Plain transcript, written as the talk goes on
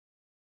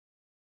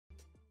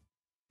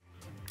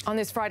On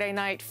this Friday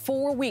night,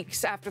 4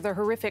 weeks after the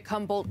horrific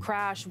Humboldt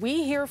crash,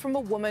 we hear from a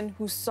woman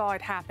who saw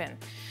it happen.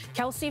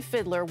 Kelsey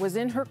Fiddler was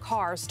in her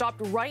car, stopped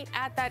right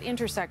at that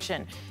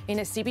intersection. In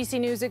a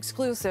CBC News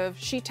exclusive,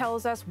 she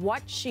tells us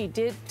what she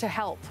did to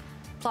help,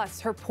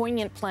 plus her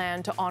poignant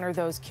plan to honor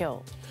those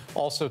killed.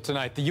 Also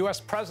tonight, the U.S.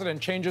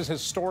 president changes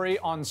his story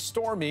on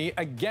Stormy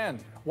again.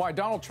 Why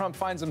Donald Trump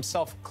finds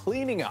himself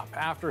cleaning up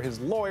after his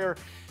lawyer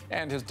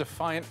and his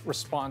defiant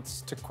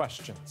response to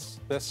questions.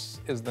 This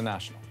is The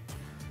National.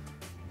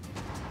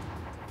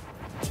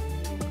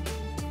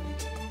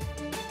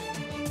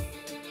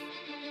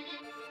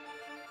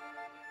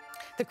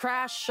 The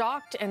crash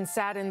shocked and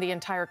saddened the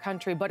entire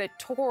country, but it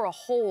tore a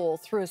hole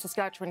through a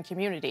Saskatchewan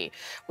community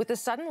with the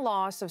sudden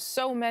loss of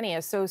so many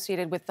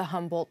associated with the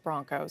Humboldt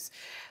Broncos.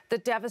 The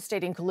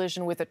devastating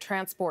collision with a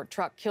transport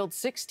truck killed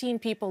 16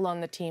 people on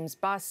the team's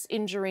bus,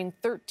 injuring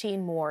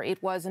 13 more.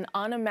 It was an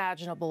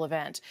unimaginable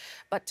event.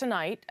 But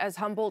tonight, as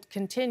Humboldt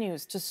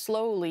continues to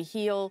slowly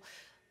heal,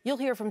 you'll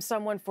hear from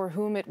someone for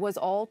whom it was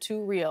all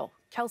too real.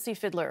 Kelsey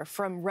Fiddler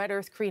from Red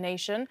Earth Cree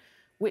Nation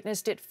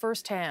witnessed it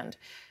firsthand.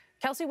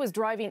 Kelsey was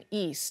driving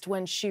east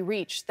when she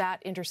reached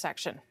that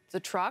intersection.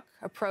 The truck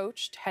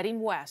approached, heading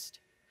west.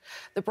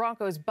 The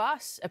Broncos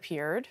bus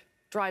appeared,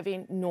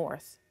 driving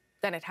north.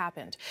 Then it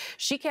happened.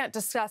 She can't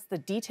discuss the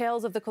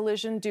details of the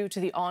collision due to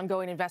the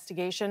ongoing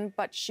investigation,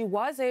 but she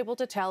was able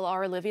to tell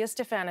our Olivia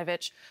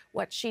Stefanovic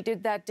what she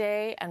did that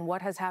day and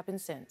what has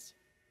happened since.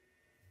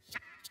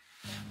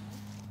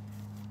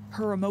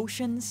 Her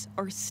emotions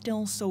are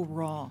still so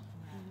raw,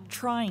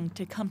 trying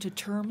to come to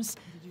terms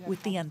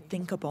with the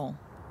unthinkable.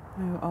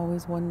 I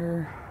always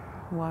wonder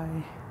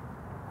why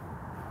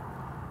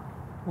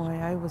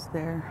I was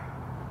there.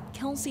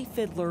 Kelsey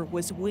Fiddler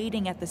was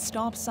waiting at the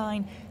stop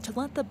sign to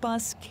let the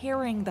bus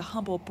carrying the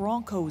Humboldt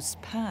Broncos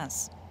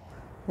pass.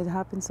 It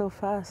happened so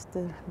fast.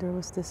 There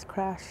was this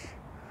crash.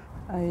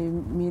 I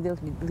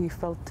immediately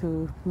felt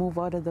to move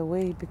out of the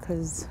way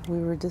because we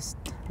were just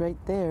right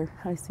there.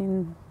 I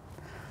seen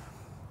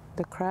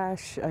the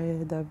crash.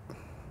 The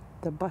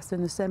bus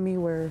and the semi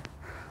were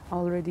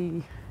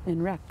already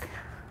in wreck.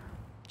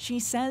 She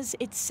says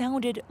it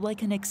sounded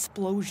like an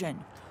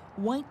explosion.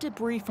 White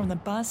debris from the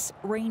bus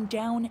rained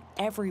down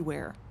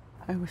everywhere.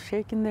 I was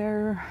shaking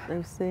there. I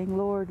was saying,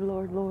 Lord,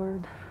 Lord,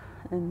 Lord.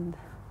 And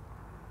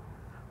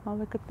all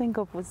I could think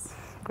of was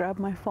grab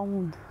my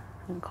phone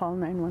and call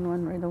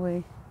 911 right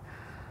away.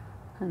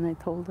 And I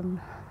told them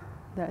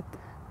that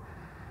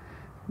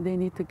they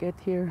need to get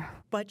here.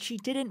 But she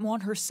didn't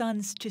want her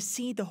sons to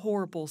see the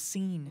horrible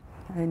scene.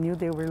 I knew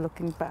they were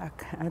looking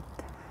back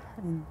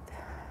and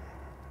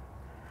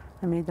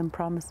I made them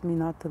promise me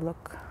not to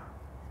look.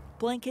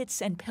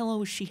 Blankets and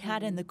pillows she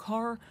had in the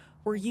car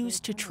were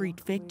used to treat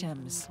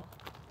victims.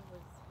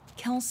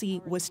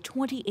 Kelsey was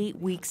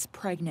 28 weeks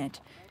pregnant,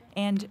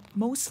 and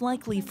most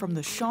likely from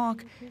the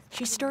shock,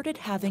 she started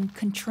having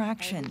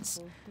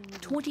contractions.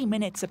 20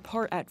 minutes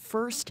apart at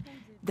first,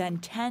 then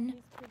 10,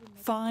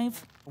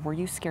 5. Were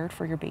you scared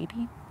for your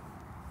baby?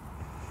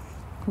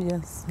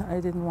 Yes, I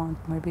didn't want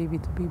my baby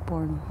to be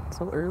born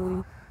so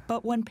early.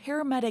 But when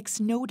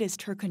paramedics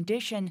noticed her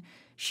condition,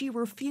 she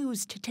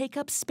refused to take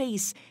up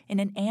space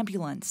in an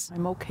ambulance.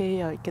 I'm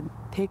okay, I can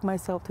take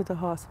myself to the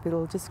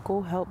hospital. Just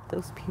go help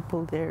those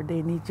people there.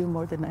 They need you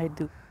more than I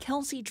do.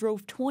 Kelsey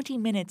drove 20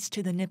 minutes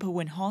to the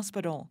Nipawin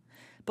Hospital.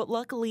 But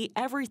luckily,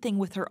 everything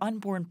with her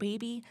unborn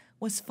baby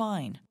was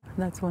fine.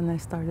 That's when I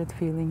started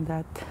feeling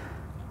that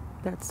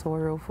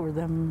sorrow for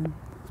them.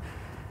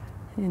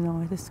 You know,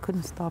 I just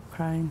couldn't stop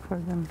crying for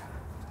them.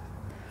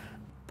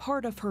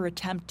 Part of her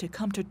attempt to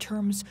come to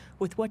terms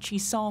with what she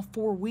saw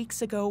 4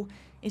 weeks ago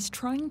is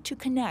trying to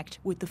connect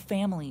with the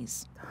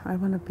families. I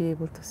want to be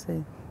able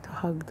to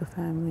hug the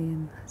family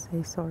and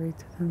say sorry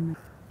to them.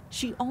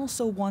 She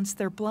also wants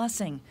their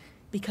blessing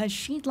because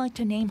she'd like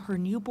to name her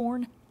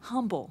newborn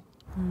Humble.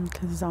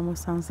 Because it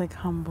almost sounds like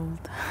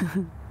Humboldt.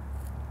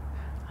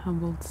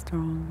 Humboldt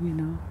strong, you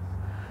know.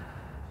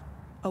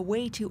 A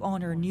way to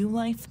honor new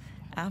life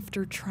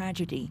after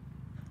tragedy.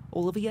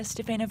 Olivia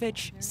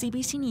Stefanovic,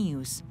 CBC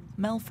News,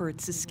 Melfort,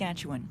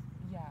 Saskatchewan.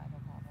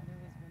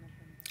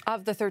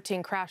 Of the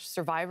 13 crash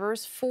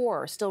survivors,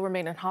 4 still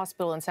remain in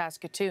hospital in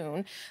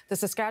Saskatoon. The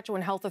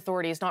Saskatchewan Health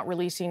Authority is not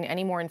releasing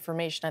any more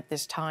information at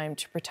this time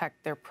to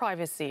protect their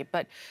privacy.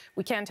 But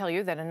we can tell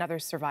you that another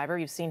survivor,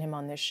 you've seen him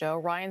on this show,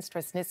 Ryan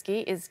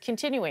Stresnitsky, is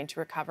continuing to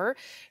recover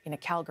in a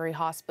Calgary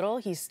hospital.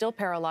 He's still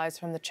paralyzed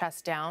from the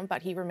chest down,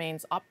 but he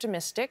remains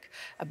optimistic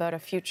about a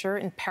future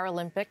in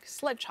Paralympic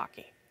sledge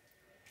hockey.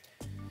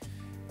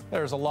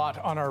 There's a lot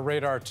on our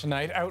radar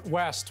tonight. Out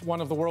west, one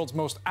of the world's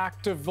most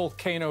active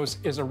volcanoes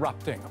is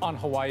erupting on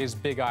Hawaii's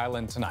Big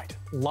Island tonight.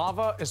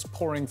 Lava is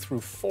pouring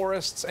through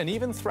forests and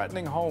even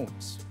threatening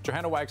homes.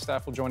 Johanna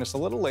Wagstaff will join us a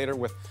little later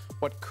with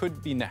what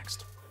could be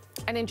next.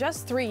 And in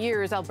just 3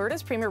 years,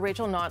 Alberta's Premier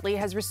Rachel Notley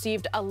has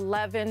received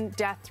 11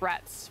 death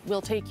threats.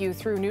 We'll take you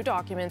through new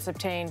documents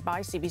obtained by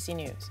CBC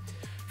News.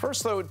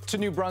 First, though, to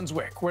New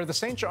Brunswick, where the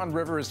St. John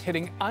River is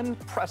hitting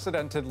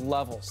unprecedented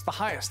levels, the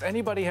highest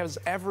anybody has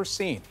ever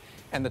seen.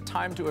 And the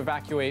time to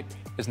evacuate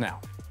is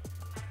now.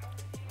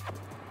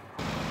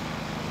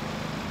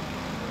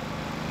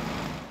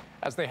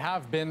 As they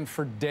have been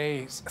for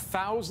days,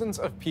 thousands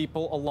of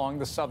people along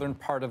the southern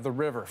part of the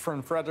river,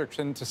 from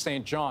Fredericton to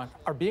St. John,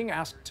 are being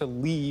asked to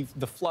leave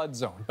the flood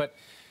zone. But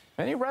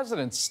many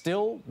residents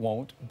still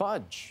won't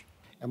budge.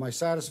 Am I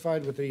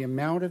satisfied with the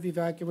amount of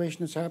evacuation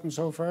that's happened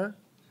so far?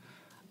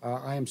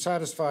 I am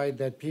satisfied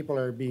that people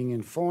are being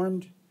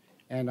informed,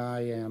 and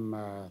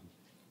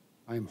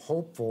I'm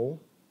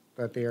hopeful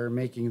that they are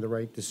making the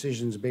right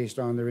decisions based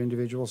on their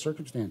individual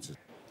circumstances.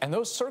 And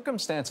those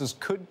circumstances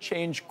could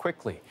change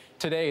quickly.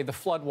 Today, the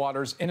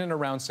floodwaters in and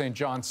around St.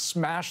 John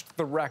smashed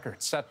the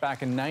record set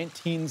back in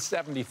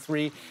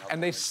 1973,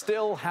 and they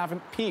still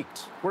haven't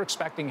peaked. We're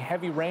expecting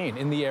heavy rain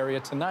in the area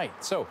tonight.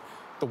 So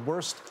the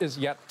worst is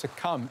yet to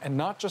come, and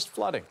not just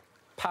flooding.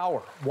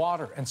 Power,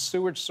 water, and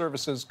sewage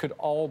services could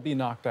all be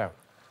knocked out.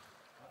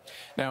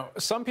 Now,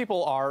 some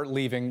people are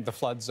leaving the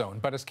flood zone,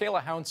 but as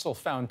Kayla Hounsell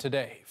found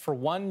today, for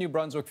one New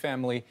Brunswick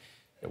family,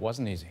 it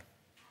wasn't easy.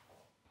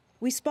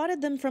 We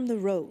spotted them from the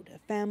road, a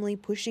family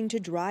pushing to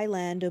dry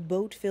land a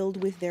boat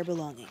filled with their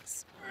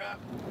belongings.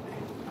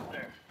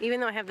 Even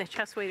though I have the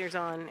chest waders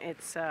on,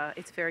 it's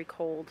very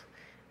cold.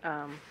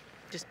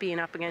 Just being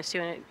up against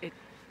you, and it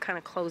kind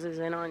of closes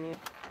in on you.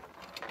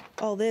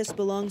 All this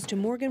belongs to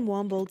Morgan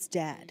Wombolt's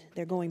dad.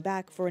 They're going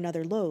back for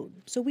another load,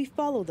 so we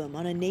follow them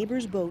on a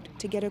neighbor's boat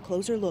to get a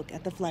closer look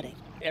at the flooding.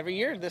 Every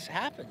year this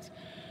happens.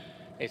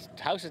 The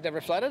house has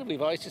never flooded.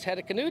 We've always just had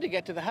a canoe to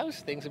get to the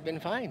house. Things have been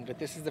fine, but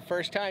this is the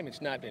first time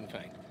it's not been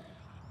fine.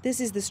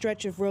 This is the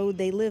stretch of road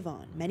they live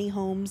on, many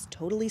homes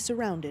totally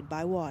surrounded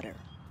by water.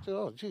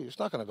 Oh, gee, it's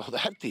not going to go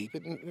that deep.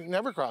 It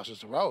never crosses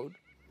the road.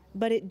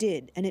 But it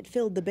did, and it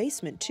filled the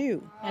basement,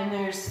 too. And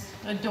there's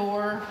a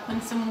door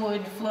and some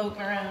wood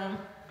floating around.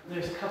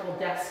 There's a couple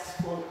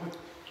desks floating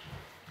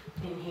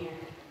in here.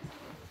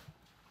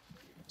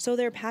 So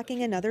they're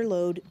packing another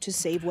load to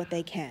save what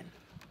they can.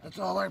 That's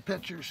all our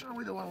pictures.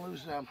 We don't want to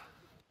lose them.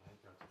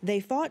 They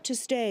fought to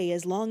stay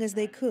as long as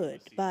they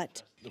could,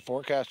 but The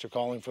forecasts are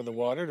calling for the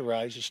water to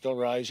rise. It's still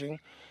rising.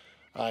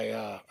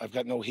 I've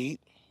got no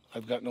heat.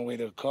 I've got no way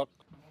to cook.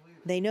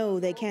 they know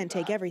they can't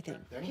take everything.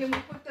 Can we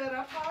put that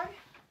up high?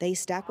 They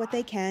stack what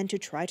they can to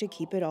try to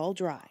keep it all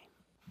dry.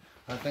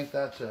 I think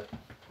that's it.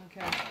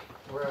 Okay.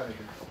 We're out of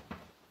here.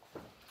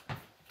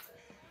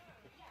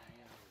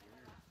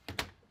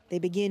 They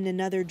begin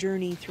another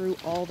journey through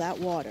all that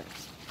water.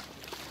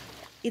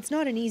 It's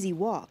not an easy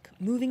walk,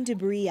 moving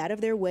debris out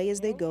of their way as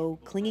they go,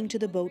 clinging to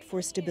the boat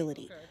for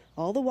stability,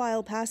 all the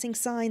while passing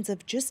signs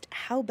of just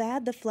how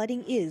bad the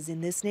flooding is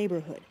in this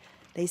neighborhood.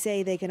 They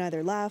say they can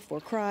either laugh or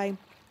cry,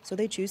 so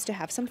they choose to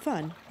have some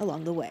fun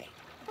along the way.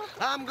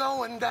 I'm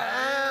going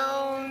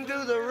down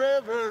to the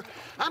river.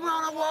 I'm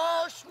gonna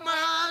wash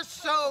my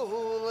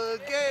soul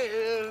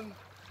again.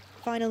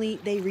 Finally,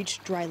 they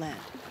reach dry land.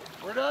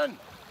 We're done.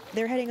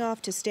 They're heading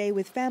off to stay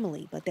with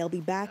family, but they'll be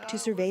back to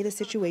survey the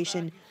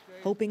situation,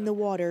 hoping the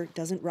water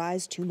doesn't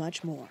rise too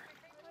much more.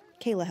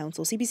 Kayla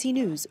Hounsell, CBC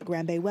News,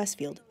 Grand Bay,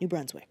 Westfield, New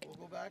Brunswick.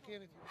 We'll go back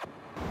in.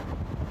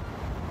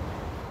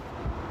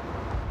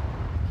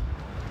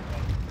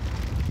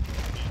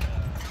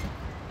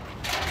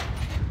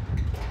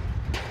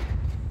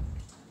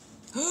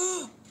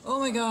 Oh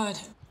my God.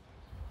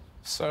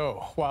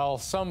 So, while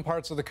some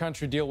parts of the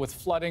country deal with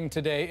flooding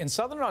today, in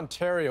southern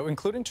Ontario,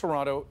 including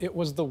Toronto, it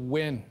was the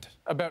wind.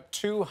 About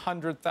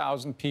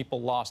 200,000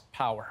 people lost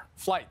power.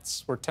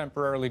 Flights were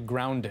temporarily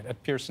grounded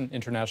at Pearson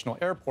International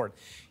Airport.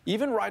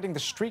 Even riding the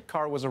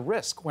streetcar was a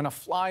risk when a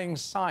flying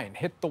sign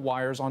hit the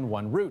wires on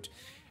one route.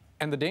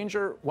 And the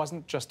danger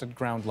wasn't just at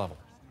ground level.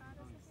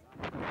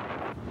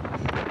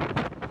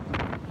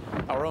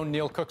 Our own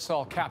Neil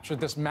Cooksall captured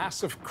this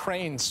massive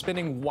crane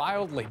spinning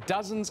wildly,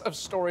 dozens of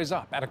stories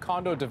up at a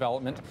condo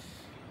development.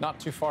 Not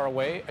too far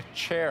away, a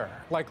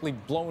chair, likely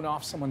blown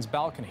off someone's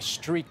balcony,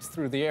 streaked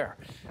through the air.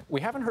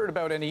 We haven't heard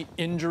about any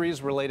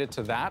injuries related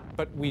to that,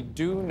 but we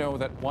do know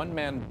that one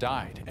man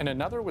died and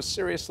another was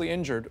seriously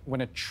injured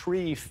when a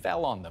tree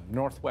fell on them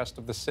northwest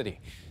of the city.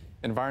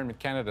 Environment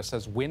Canada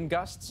says wind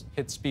gusts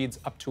hit speeds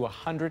up to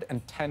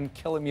 110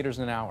 kilometers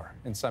an hour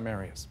in some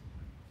areas.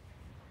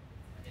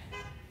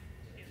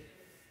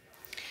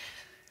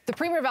 The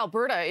Premier of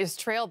Alberta is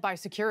trailed by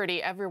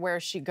security everywhere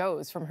she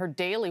goes, from her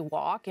daily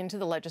walk into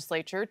the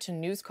legislature to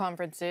news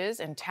conferences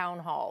and town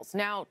halls.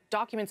 Now,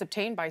 documents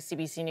obtained by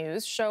CBC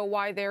News show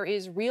why there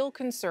is real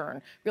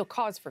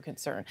cause for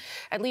concern.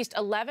 At least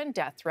 11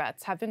 death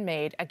threats have been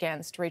made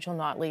against Rachel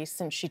Notley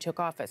since she took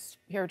office.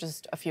 Here are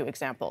just a few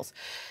examples.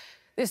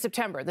 This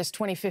September, this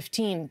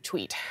 2015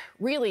 tweet.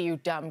 "Really, you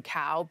dumb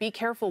cow. Be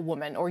careful,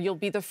 woman, or you'll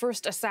be the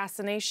first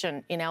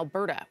assassination in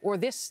Alberta." Or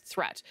this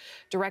threat,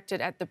 directed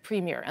at the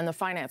Premier and the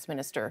Finance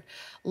Minister.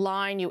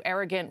 "Line, you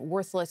arrogant,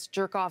 worthless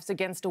jerk-offs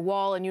against a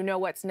wall, and you know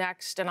what's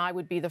next, and I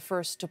would be the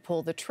first to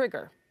pull the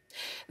trigger."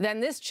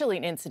 Then this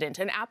chilling incident,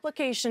 an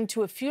application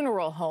to a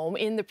funeral home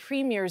in the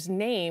Premier's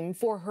name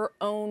for her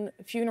own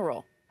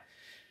funeral.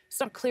 It's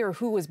not clear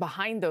who was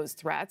behind those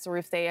threats or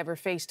if they ever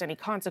faced any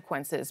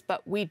consequences,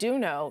 but we do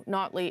know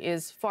Notley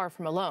is far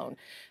from alone.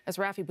 As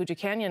Rafi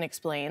Boudjikanian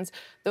explains,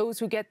 those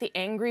who get the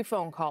angry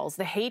phone calls,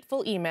 the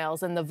hateful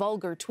emails, and the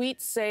vulgar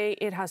tweets say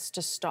it has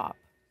to stop.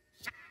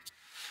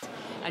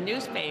 A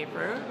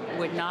newspaper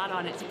would not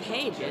on its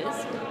pages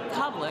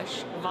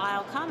publish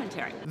vile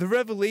commentary. The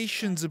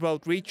revelations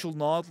about Rachel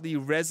Notley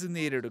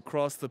resonated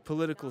across the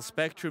political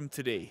spectrum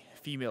today.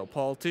 Female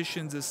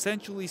politicians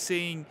essentially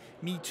saying,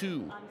 "Me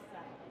too."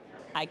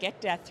 I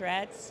get death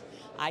threats,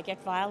 I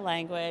get vile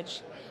language,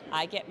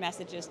 I get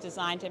messages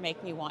designed to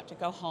make me want to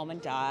go home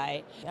and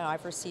die. You know,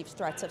 I've received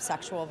threats of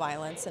sexual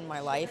violence in my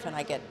life, and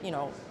I get,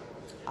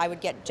 I would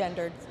get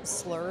gendered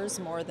slurs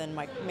more than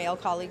my male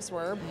colleagues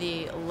were.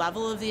 The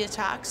level of the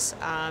attacks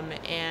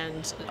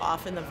and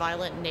often the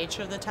violent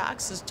nature of the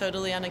attacks is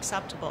totally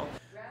unacceptable.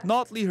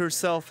 Notley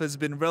herself has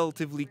been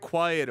relatively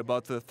quiet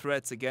about the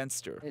threats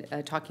against her.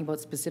 Talking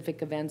about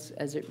specific events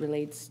as it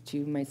relates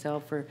to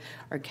myself or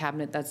our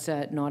cabinet, that's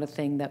not a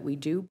thing that we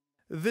do.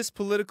 This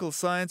political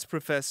science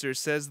professor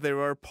says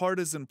there are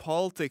partisan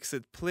politics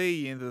at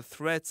play in the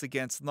threats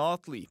against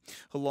Notley,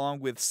 along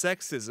with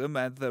sexism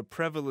and the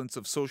prevalence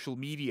of social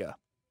media.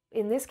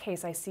 In this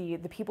case, I see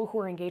the people who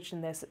are engaged in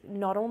this,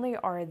 not only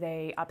are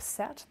they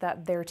upset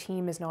that their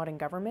team is not in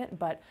government,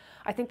 but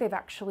I think they've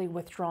actually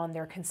withdrawn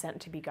their consent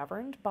to be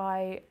governed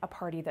by a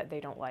party that they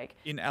don't like.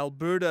 In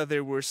Alberta,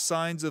 there were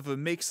signs of a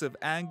mix of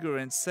anger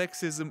and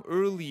sexism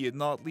early in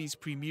Notley's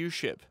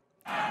premiership.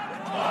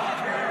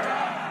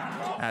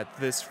 At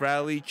this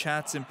rally,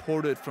 chants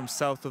imported from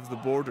south of the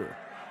border.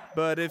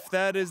 But if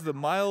that is the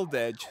mild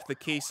edge, the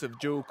case of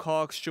Joe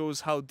Cox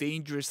shows how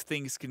dangerous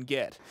things can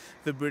get.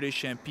 The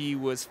British MP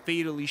was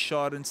fatally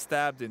shot and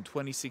stabbed in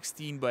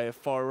 2016 by a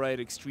far-right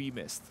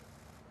extremist.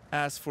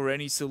 As for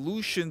any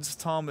solutions,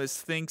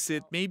 Thomas thinks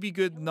it may be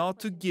good not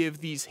to give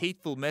these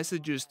hateful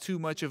messages too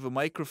much of a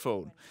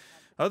microphone.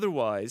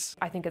 Otherwise,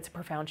 I think it's a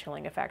profound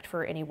chilling effect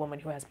for any woman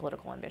who has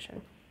political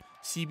ambition.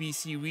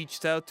 CBC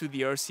reached out to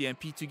the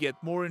RCMP to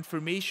get more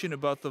information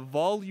about the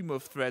volume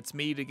of threats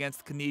made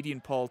against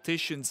Canadian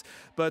politicians,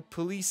 but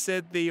police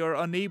said they are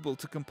unable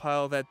to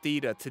compile that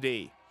data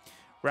today.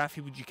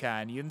 Rafi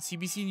Boudjikanian,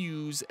 CBC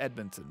News,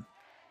 Edmonton.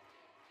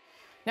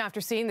 Now,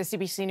 after seeing the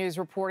CBC News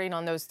reporting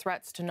on those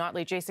threats to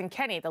Notley, Jason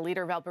Kenney, the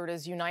leader of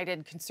Alberta's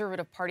United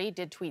Conservative Party,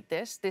 did tweet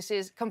this. This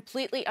is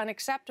completely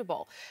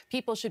unacceptable.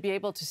 People should be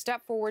able to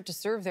step forward to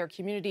serve their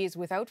communities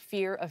without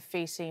fear of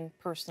facing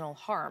personal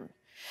harm.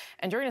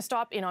 And during a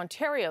stop in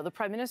Ontario, the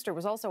Prime Minister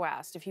was also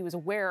asked if he was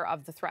aware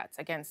of the threats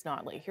against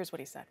Notley. Here's what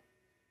he said.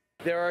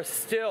 There are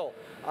still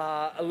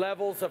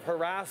levels of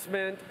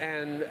harassment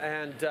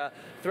and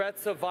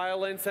threats of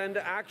violence and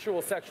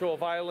actual sexual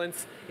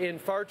violence in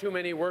far too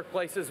many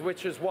workplaces,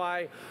 which is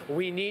why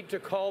we need to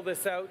call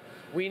this out.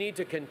 We need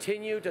to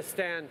continue to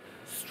stand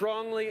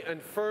strongly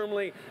and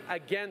firmly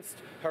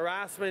against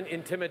harassment,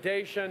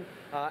 intimidation,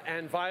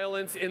 and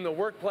violence in the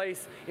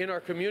workplace, in our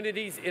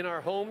communities, in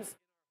our homes.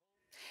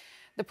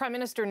 The Prime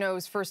Minister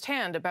knows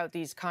firsthand about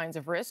these kinds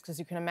of risks, as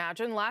you can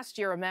imagine. Last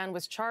year, a man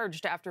was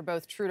charged after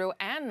both Trudeau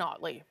and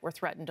Notley were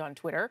threatened on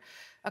Twitter.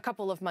 A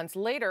couple of months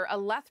later, a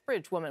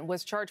Lethbridge woman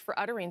was charged for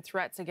uttering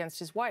threats against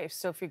his wife,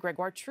 Sophie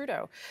Gregoire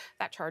Trudeau.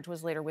 That charge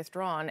was later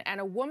withdrawn. And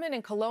a woman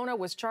in Kelowna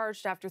was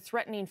charged after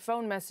threatening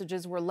phone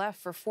messages were left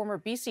for former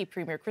BC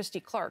Premier Christy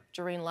Clark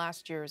during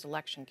last year's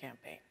election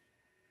campaign.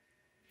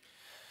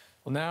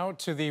 Well, now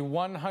to the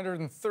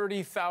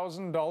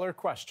 $130,000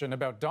 question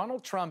about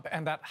Donald Trump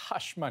and that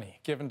hush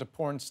money given to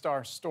porn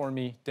star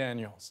Stormy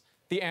Daniels.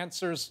 The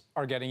answers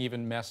are getting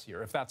even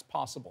messier, if that's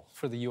possible,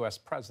 for the U.S.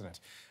 president.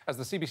 As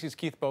the CBC's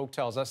Keith Bogue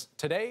tells us,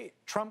 today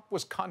Trump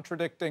was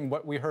contradicting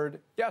what we heard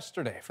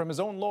yesterday from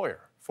his own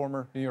lawyer,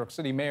 former New York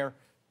City Mayor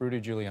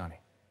Rudy Giuliani.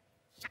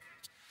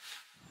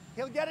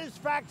 He'll get his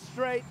facts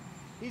straight.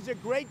 He's a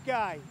great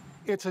guy.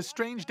 It's a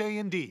strange day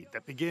indeed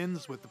that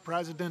begins with the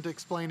president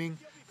explaining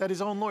that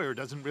his own lawyer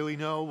doesn't really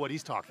know what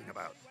he's talking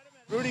about.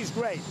 Rudy's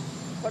great,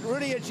 but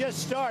Rudy had just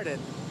started,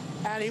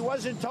 and he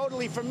wasn't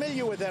totally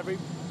familiar with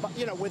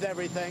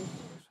everything.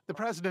 The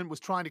president was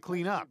trying to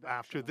clean up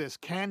after this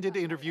candid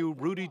interview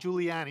Rudy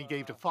Giuliani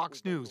gave to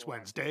Fox News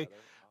Wednesday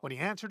when he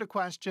answered a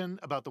question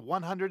about the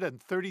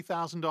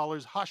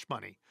 $130,000 hush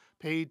money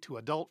paid to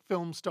adult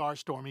film star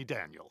Stormy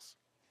Daniels.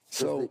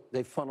 So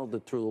they funneled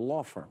it through the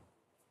law firm.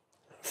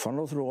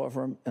 Funneled through the law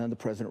firm, and the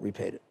president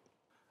repaid it.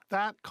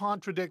 That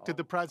contradicted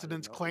the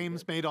president's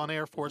claims made on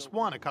Air Force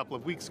One a couple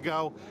of weeks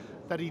ago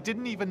that he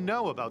didn't even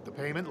know about the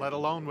payment, let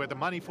alone where the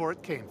money for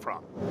it came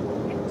from.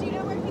 Do you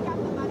know where he got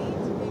the money to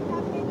make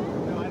that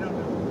payment? No, I don't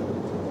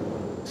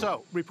know.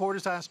 So,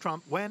 reporters asked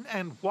Trump when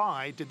and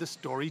why did the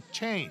story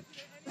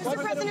change? Mr.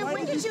 President,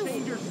 when did you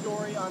change your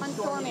story on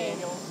Stormy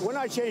Daniels? We're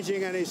not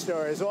changing any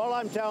stories. All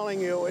I'm telling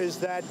you is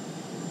that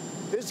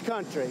this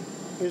country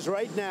is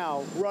right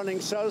now running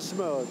so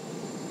smooth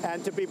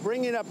And to be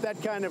bringing up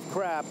that kind of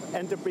crap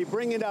and to be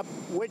bringing up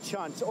witch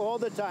hunts all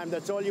the time,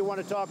 that's all you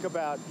want to talk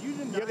about.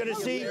 You're going to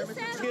see,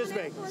 excuse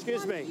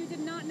me. You did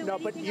not know no,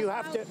 but you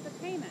have to,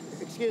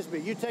 excuse me,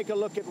 you take a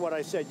look at what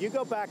I said. You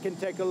go back and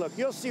take a look.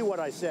 You'll see what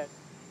I said.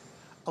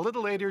 A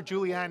little later,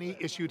 Giuliani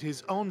issued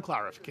his own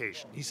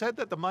clarification. He said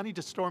that the money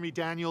to Stormy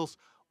Daniels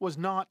was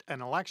not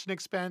an election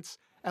expense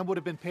and would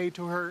have been paid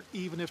to her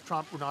even if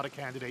Trump were not a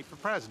candidate for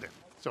president.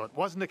 So it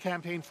wasn't a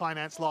campaign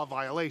finance law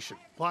violation.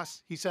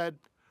 Plus, he said,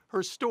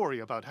 her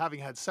story about having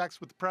had sex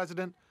with the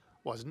president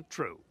wasn't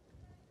true.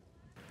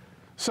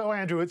 So,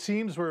 Andrew, it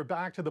seems we're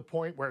back to the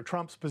point where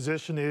Trump's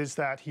position is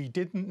that he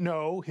didn't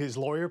know his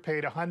lawyer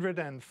paid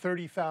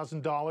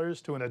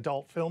 $130,000 to an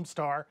adult film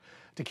star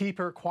to keep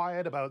her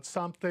quiet about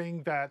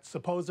something that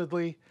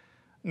supposedly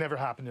never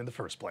happened in the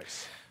first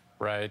place.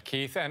 Right,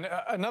 Keith. And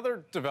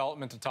another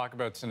development to talk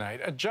about tonight.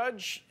 A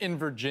judge in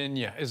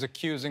Virginia is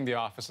accusing the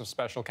Office of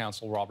Special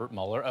Counsel Robert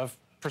Mueller of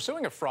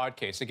pursuing a fraud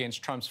case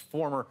against Trump's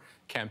former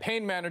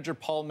campaign manager,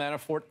 Paul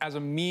Manafort, as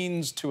a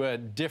means to a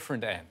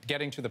different end,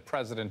 getting to the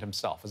president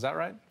himself. Is that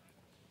right?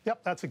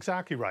 Yep, that's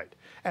exactly right.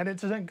 And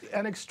it's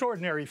an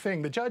extraordinary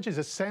thing. The judge is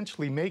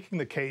essentially making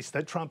the case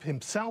that Trump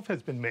himself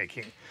has been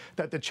making,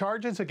 that the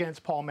charges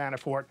against Paul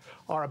Manafort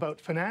are about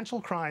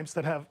financial crimes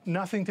that have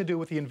nothing to do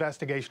with the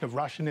investigation of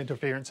Russian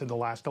interference in the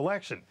last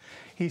election.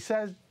 He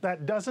says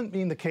that doesn't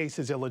mean the case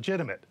is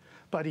illegitimate,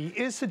 but he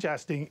is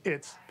suggesting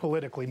it's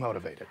politically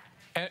motivated.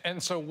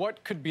 And so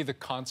what could be the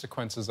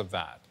consequences of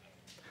that?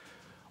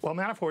 Well,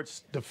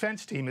 Manafort's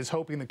defense team is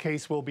hoping the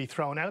case will be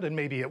thrown out, and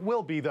maybe it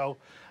will be, though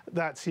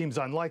that seems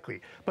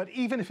unlikely. But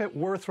even if it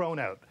were thrown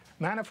out,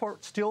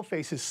 Manafort still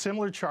faces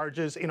similar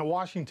charges in a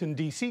Washington,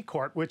 D.C.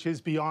 court, which is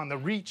beyond the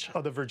reach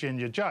of the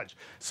Virginia judge.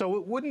 So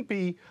it wouldn't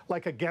be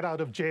like a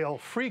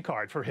get-out-of-jail-free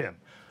card for him.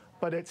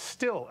 But it's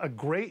still a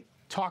great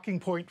talking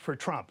point for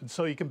Trump, and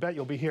so you can bet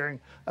you'll be hearing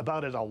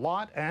about it a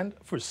lot and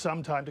for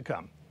some time to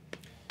come.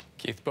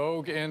 Keith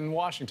Bogue in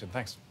Washington.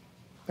 Thanks.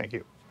 Thank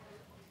you.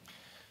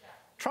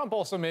 Trump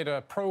also made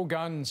a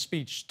pro-gun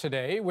speech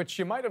today, which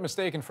you might have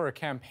mistaken for a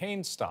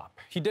campaign stop.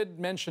 He did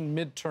mention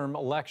midterm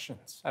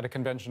elections at a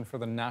convention for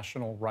the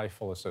National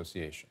Rifle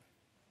Association.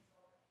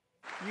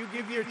 You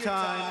give your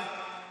time,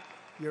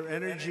 your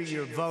energy,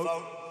 your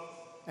vote,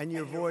 and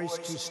your voice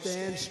to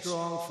stand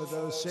strong for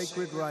those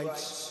sacred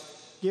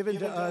rights given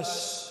to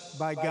us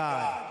by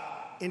God,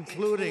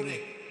 including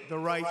the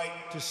right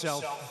to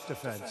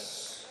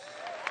self-defense.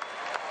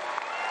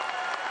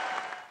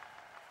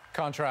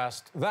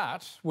 Contrast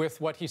that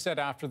with what he said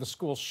after the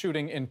school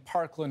shooting in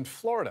Parkland,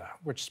 Florida,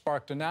 which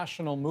sparked a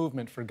national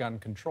movement for gun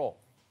control.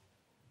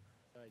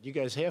 You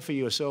guys, half of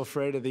you are so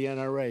afraid of the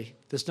NRA.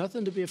 There's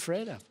nothing to be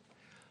afraid of.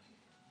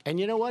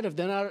 And you know what? If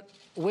they're not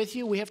with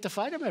you, we have to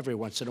fight them every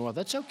once in a while.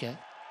 That's okay.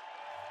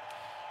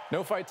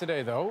 No fight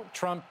today, though.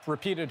 Trump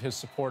repeated his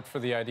support for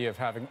the idea of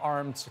having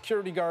armed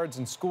security guards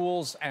in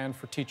schools and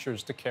for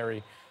teachers to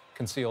carry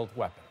concealed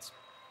weapons.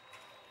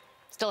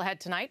 Still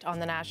ahead tonight on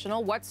The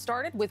National, what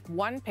started with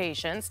one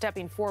patient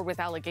stepping forward with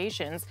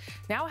allegations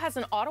now has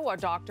an Ottawa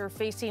doctor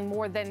facing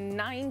more than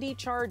 90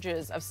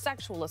 charges of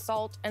sexual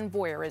assault and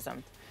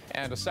voyeurism.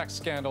 And a sex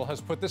scandal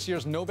has put this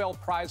year's Nobel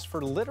Prize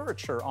for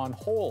Literature on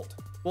hold.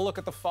 We'll look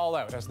at the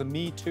fallout as the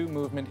Me Too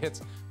movement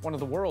hits one of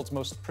the world's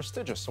most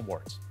prestigious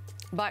awards.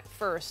 But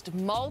first,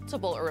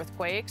 multiple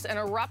earthquakes, an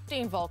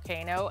erupting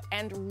volcano,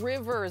 and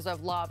rivers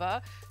of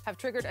lava have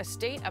triggered a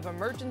state of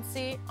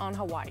emergency on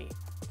Hawaii.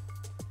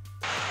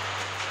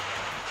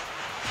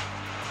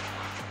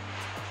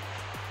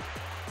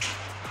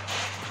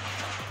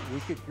 We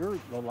could hear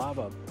the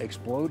lava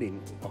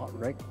exploding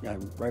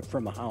right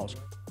from the house.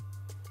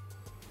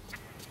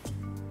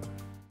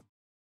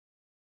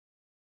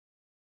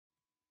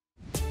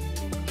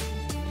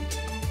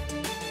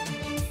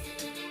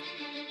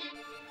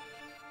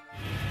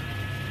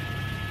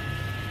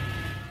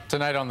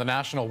 Tonight on The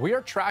National, we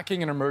are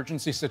tracking an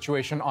emergency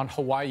situation on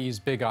Hawaii's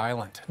Big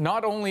Island.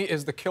 Not only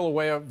is the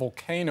Kilauea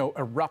volcano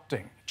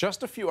erupting,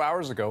 just a few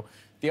hours ago,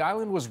 the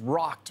island was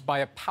rocked by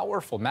a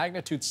powerful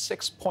magnitude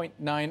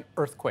 6.9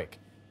 earthquake.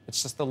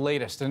 It's just the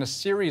latest in a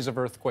series of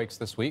earthquakes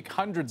this week,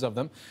 hundreds of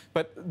them.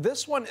 But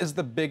this one is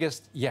the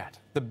biggest yet,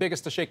 the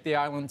biggest to shake the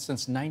island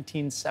since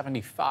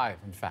 1975,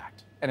 in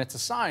fact. And it's a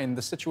sign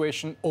the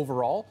situation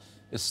overall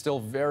is still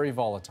very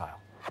volatile.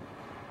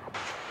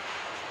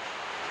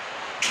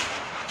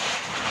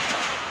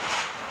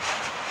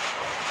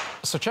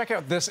 So check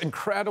out this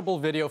incredible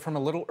video from a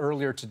little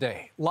earlier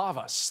today.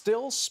 Lava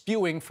still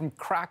spewing from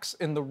cracks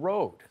in the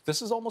road.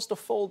 This is almost a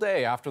full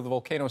day after the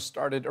volcano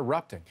started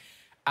erupting.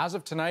 As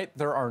of tonight,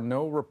 there are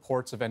no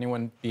reports of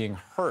anyone being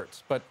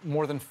hurt, but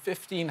more than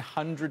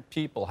 1,500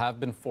 people have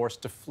been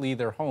forced to flee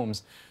their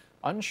homes,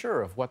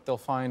 unsure of what they'll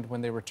find when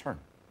they return.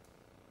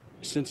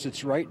 Since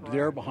it's right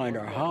there behind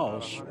our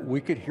house, we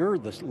could hear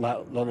the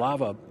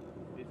lava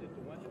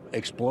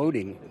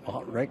exploding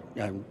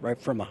right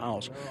from the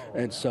house.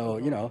 And so,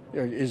 you know,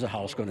 is the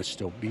house going to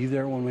still be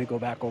there when we go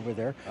back over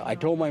there? I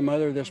told my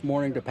mother this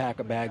morning to pack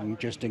a bag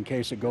just in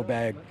case, a go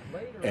bag,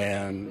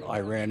 and I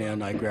ran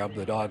in, I grabbed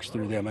the dogs,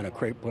 threw them in a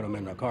crate, put them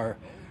in the car,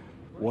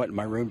 went in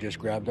my room, just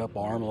grabbed up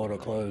an armload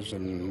of clothes,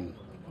 and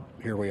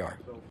here we are.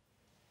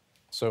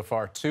 So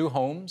far, 2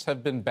 homes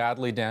have been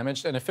badly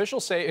damaged, and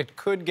officials say it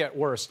could get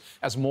worse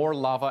as more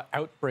lava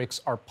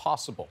outbreaks are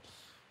possible.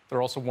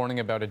 They're also warning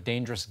about a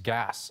dangerous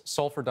gas,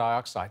 sulfur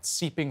dioxide,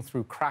 seeping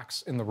through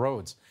cracks in the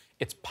roads.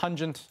 It's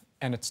pungent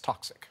and it's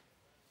toxic.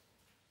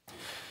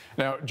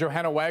 Now,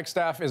 Johanna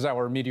Wagstaff is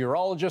our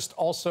meteorologist,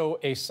 also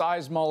a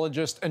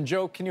seismologist. And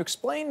Joe, can you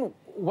explain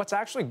what's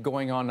actually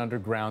going on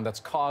underground that's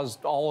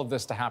caused all of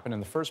this to happen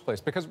in the first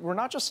place? Because we're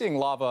not just seeing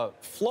lava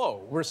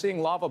flow, we're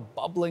seeing lava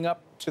bubbling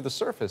up to the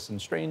surface in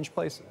strange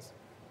places.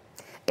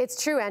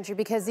 It's true, Andrew,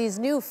 because these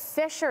new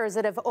fissures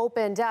that have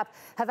opened up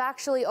have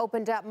actually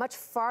opened up much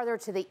farther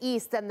to the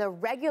east than the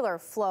regular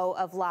flow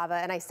of lava.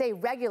 And I say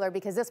regular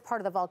because this part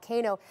of the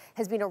volcano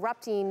has been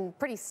erupting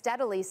pretty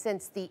steadily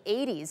since the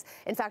 80s.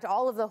 In fact,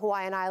 all of the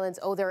Hawaiian Islands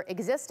owe their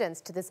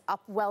existence to this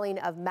upwelling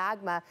of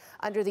magma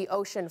under the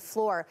ocean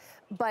floor.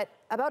 But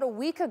about a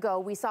week ago,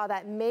 we saw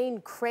that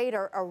main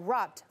crater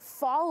erupt.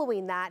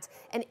 Following that,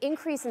 an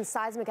increase in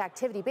seismic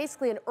activity,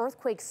 basically an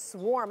earthquake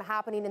swarm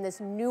happening in this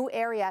new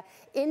area,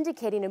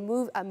 indicating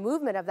a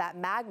movement of that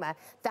magma.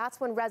 That's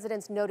when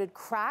residents noted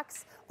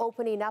cracks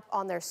opening up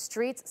on their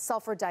streets.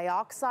 Sulfur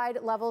dioxide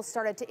levels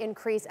started to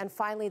increase. And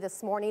finally,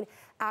 this morning,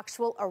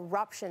 actual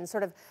eruptions,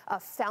 sort of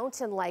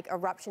fountain-like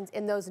eruptions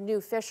in those new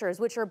fissures,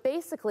 which are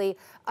basically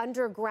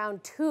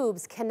underground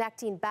tubes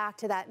connecting back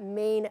to that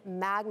main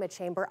magma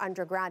chamber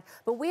underground.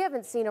 But we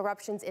haven't seen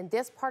eruptions in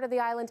this part of the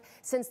island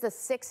since the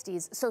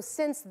 60s. So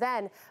since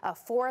then, a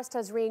forest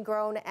has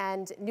regrown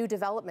and new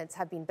developments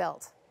have been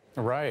built.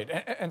 Right.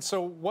 And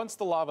so once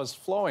the lava's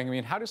flowing, I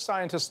mean, how do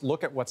scientists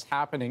look at what's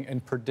happening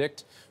and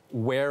predict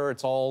where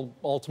it's all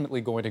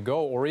ultimately going to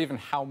go, or even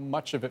how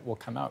much of it will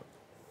come out?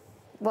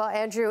 Well,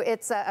 Andrew,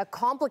 it's a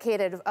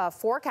complicated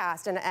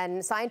forecast,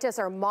 and scientists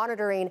are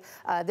monitoring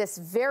this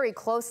very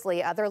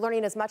closely. They're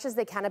learning as much as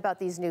they can about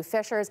these new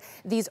fissures.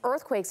 These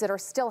earthquakes that are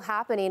still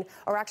happening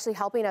are actually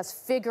helping us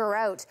figure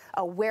out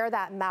where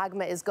that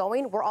magma is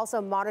going. We're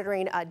also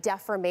monitoring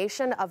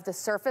deformation of the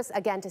surface,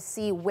 again, to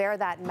see where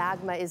that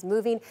magma is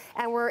moving.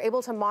 And we're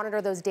able to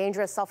monitor those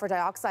dangerous sulfur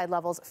dioxide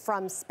levels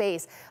from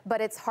space.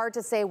 But it's hard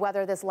to say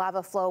whether this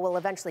lava flow will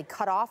eventually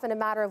cut off in a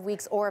matter of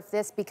weeks or if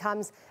this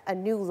becomes a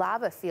new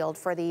lava field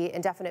for the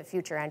indefinite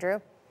future, Andrew.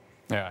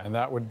 Yeah, and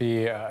that would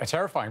be a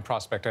terrifying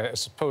prospect, I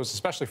suppose,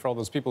 especially for all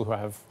those people who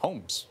have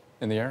homes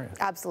in the area.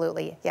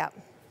 Absolutely, yeah.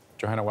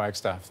 Johanna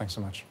Wagstaff, thanks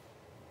so much.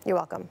 You're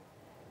welcome.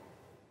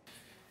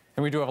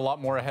 And we do have a lot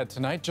more ahead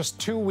tonight. Just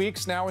 2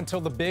 weeks now until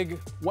the big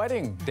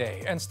wedding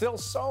day, and still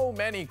so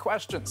many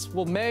questions.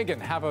 Will Meghan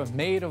have a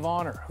maid of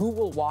honor? Who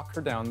will walk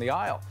her down the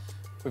aisle?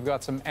 We've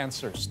got some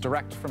answers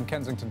direct from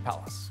Kensington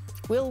Palace.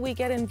 Will we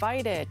get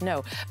invited?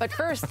 No. But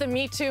first, the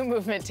Me Too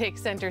movement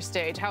takes center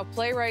stage. How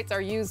playwrights are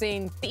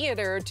using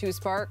theater to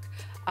spark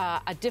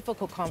a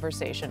difficult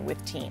conversation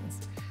with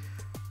teens.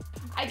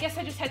 I guess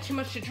I just had too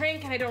much to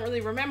drink and I don't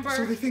really remember.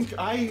 So they think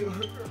I...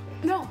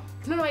 No,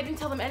 I didn't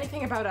tell them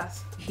anything about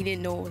us. He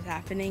didn't know what was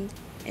happening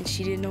and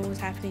she didn't know what was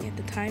happening at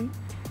the time.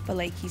 But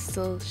like, he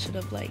still should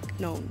have like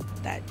known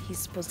that he's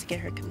supposed to get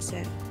her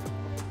consent.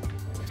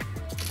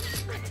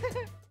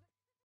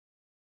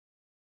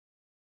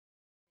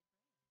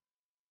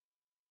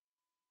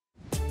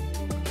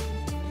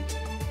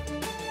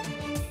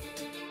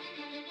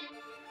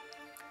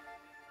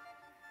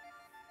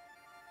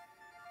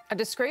 A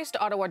disgraced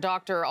Ottawa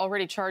doctor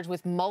already charged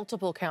with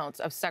multiple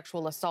counts of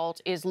sexual assault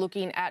is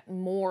looking at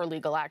more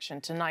legal action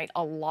tonight,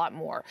 a lot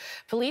more.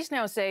 Police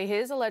now say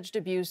his alleged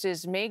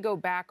abuses may go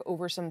back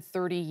over some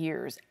 30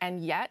 years,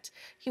 and yet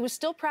he was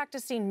still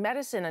practicing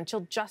medicine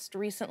until just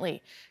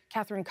recently.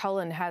 Catherine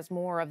Cullen has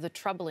more of the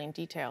troubling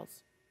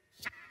details.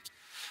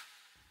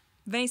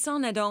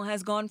 Vincent Nadon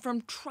has gone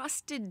from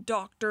trusted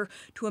doctor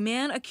to a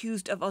man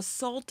accused of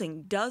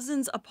assaulting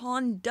dozens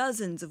upon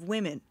dozens of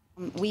women.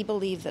 We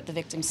believe that the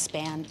victims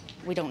spanned,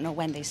 we don't know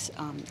when they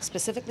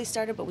specifically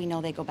started, but we know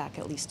they go back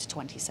at least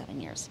 27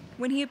 years.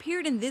 When he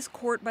appeared in this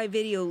court by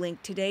video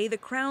link today, the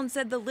Crown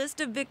said the list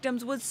of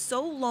victims was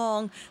so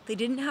long they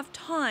didn't have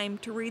time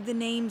to read the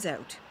names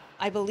out.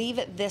 I believe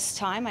at this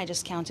time, I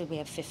just counted, we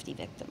have 50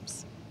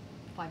 victims.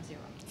 50.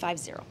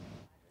 50.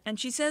 And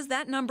she says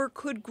that number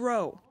could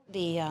grow.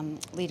 The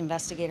lead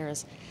investigator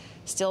is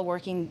still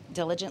working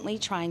diligently,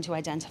 trying to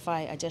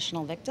identify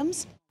additional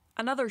victims.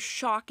 Another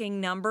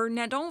shocking number,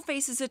 Nadon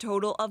faces a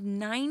total of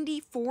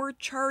 94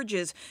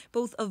 charges,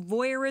 both of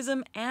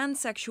voyeurism and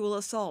sexual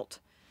assault.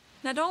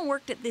 Nadon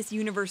worked at this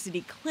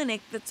university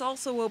clinic that's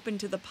also open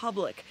to the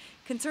public.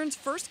 Concerns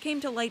first came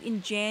to light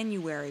in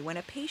January when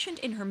a patient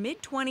in her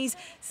mid-20s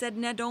said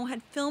Nadon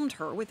had filmed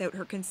her without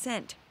her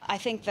consent. I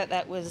think that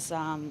it was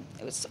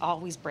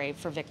always brave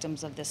for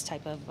victims of this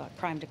type of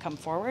crime to come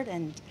forward,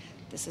 and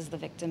this is the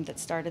victim that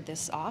started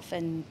this off,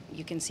 and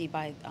you can see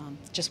by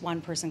just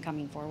one person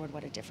coming forward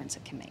what a difference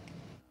it can make.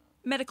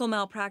 Medical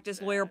malpractice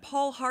lawyer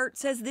Paul Hart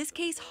says this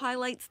case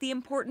highlights the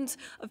importance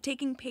of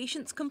taking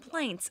patients'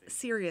 complaints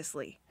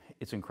seriously.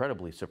 It's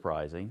incredibly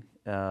surprising,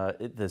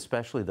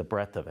 especially the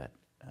breadth of it.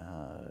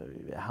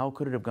 how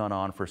could it have gone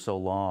on for so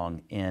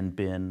long and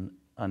been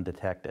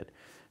undetected?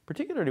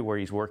 Particularly where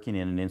he's working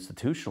in an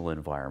institutional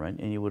environment,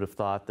 and you would have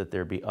thought that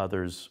there'd be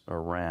others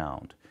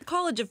around. The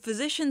College of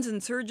Physicians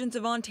and Surgeons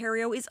of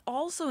Ontario is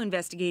also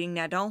investigating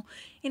Nadon.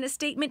 In a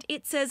statement,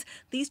 it says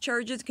these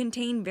charges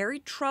contain very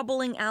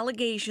troubling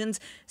allegations,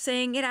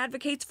 saying it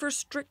advocates for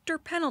stricter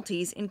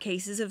penalties in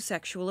cases of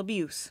sexual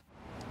abuse.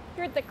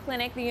 Here at the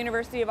clinic, the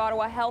University of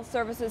Ottawa Health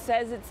Services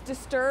says it's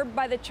disturbed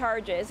by the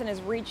charges and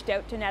has reached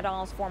out to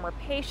Nadon's former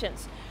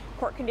patients.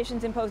 Court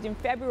conditions imposed in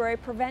February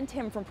prevent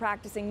him from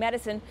practicing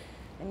medicine.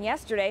 And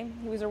yesterday,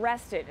 he was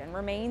arrested and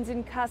remains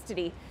in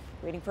custody,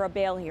 waiting for a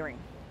bail hearing.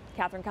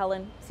 Catherine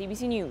Cullen,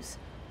 CBC News,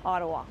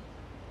 Ottawa.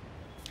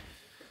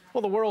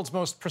 Well, the world's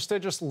most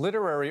prestigious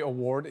literary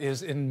award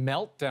is in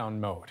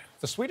meltdown mode.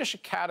 The Swedish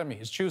Academy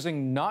is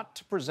choosing not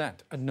to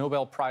present a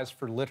Nobel Prize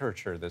for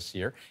Literature this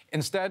year.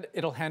 Instead,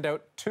 it'll hand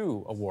out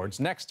 2 awards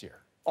next year.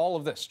 All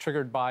of this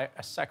triggered by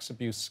a sex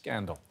abuse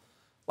scandal.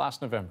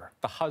 Last November,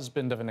 the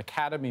husband of an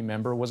Academy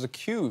member was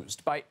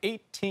accused by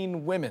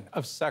 18 women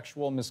of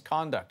sexual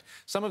misconduct.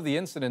 Some of the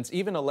incidents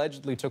even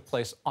allegedly took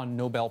place on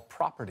Nobel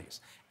properties.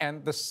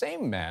 And the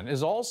same man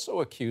is also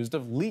accused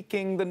of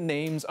leaking the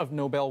names of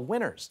Nobel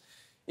winners.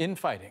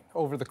 Infighting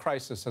over the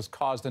crisis has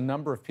caused a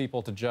number of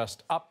people to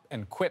just up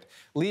and quit,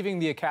 leaving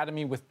the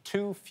Academy with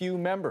too few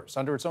members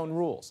under its own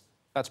rules.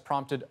 That's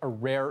prompted a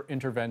rare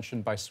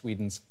intervention by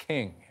Sweden's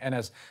king. And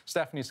as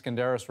Stephanie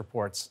Skandaris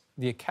reports,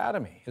 the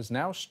Academy is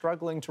now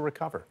struggling to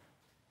recover.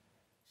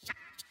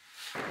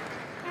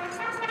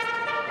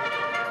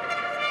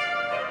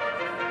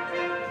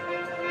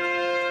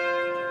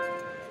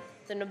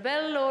 The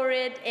Nobel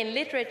laureate in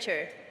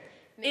literature.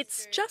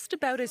 It's just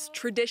about as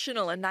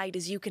traditional a night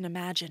as you can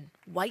imagine.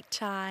 White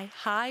tie,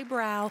 high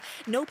brow,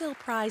 Nobel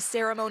Prize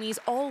ceremonies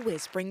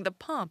always bring the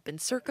pomp and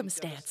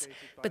circumstance.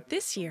 But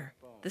this year,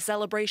 the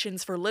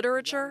celebrations for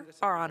literature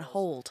are on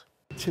hold.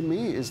 To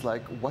me, is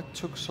like, what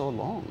took so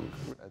long?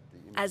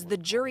 As the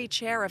jury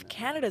chair of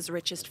Canada's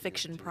richest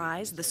fiction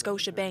prize, the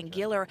Scotiabank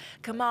Giller,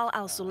 Kamal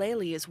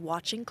Al-Soleili is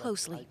watching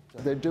closely.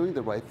 They're doing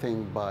the right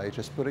thing by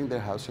just putting their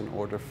house in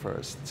order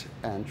first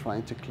and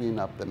trying to clean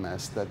up the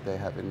mess that they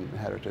have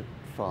inherited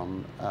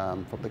from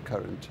the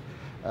current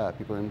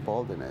people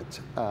involved in it.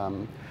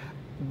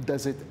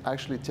 Does it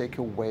actually take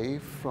away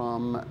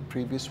from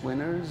previous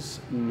winners?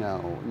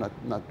 No,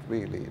 not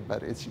really.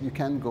 But you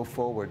can go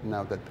forward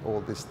now that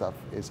all this stuff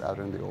is out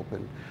in the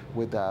open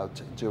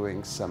without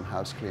doing some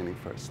house cleaning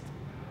first.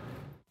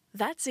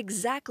 That's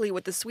exactly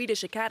what the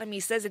Swedish Academy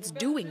says it's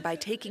doing by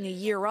taking a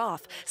year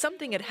off,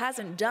 something it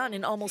hasn't done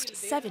in almost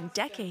 7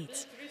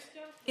 decades.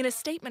 In a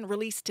statement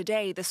released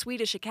today, the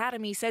Swedish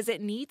Academy says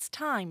it needs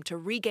time to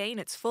regain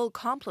its full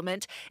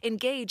complement,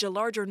 engage a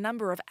larger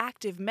number of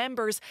active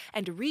members,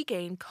 and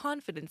regain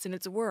confidence in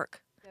its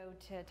work.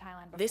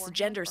 This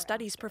gender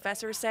studies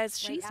professor says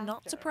she's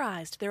not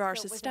surprised there are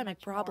systemic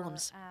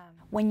problems.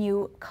 When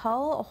you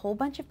cull a whole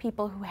bunch of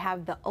people who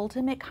have the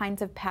ultimate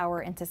kinds of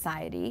power in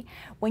society,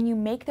 when you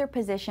make their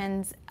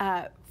positions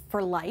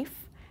for life,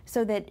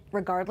 so that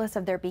regardless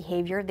of their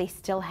behavior, they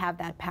still have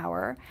that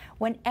power.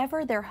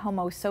 Whenever they're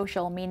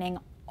homosocial, meaning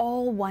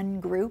all one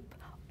group,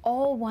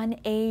 all one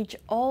age,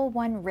 all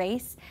one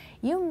race,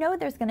 you know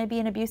there's going to be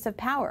an abuse of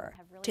power.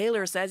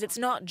 Taylor says it's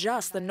not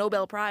just the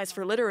Nobel Prize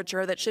for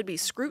Literature that should be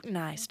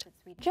scrutinized.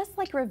 Just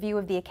like a review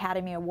of the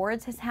Academy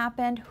Awards has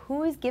happened,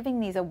 who is giving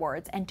these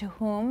awards and to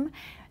whom?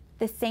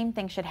 The same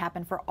thing should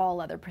happen for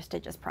all other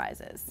prestigious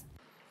prizes.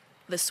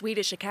 The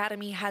Swedish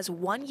Academy has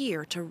 1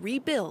 year to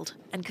rebuild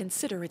and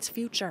consider its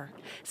future.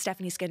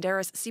 Stephanie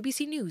Skandaris,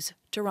 CBC News,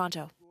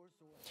 Toronto.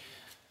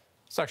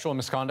 Sexual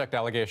misconduct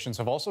allegations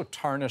have also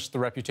tarnished the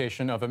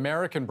reputation of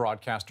American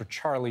broadcaster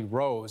Charlie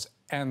Rose,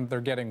 and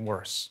they're getting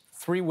worse.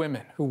 3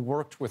 women who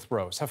worked with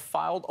Rose have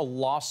filed a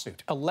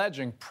lawsuit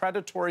alleging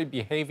predatory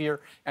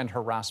behavior and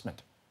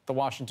harassment. The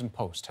Washington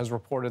Post has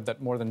reported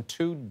that more than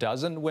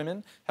 24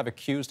 women have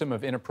accused him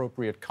of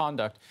inappropriate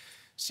conduct.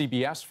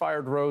 CBS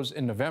fired Rose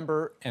in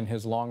November, and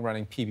his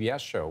long-running PBS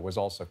show was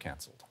also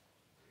canceled.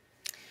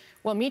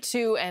 Well, Me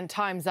Too and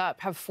Time's Up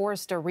have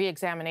forced a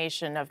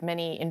re-examination of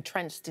many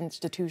entrenched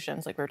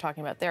institutions, like we were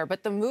talking about there.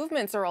 But the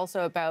movements are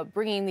also about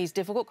bringing these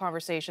difficult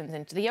conversations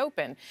into the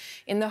open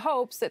in the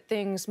hopes that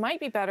things might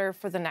be better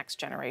for the next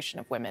generation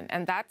of women.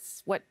 And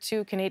that's what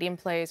 2 Canadian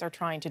plays are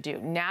trying to do,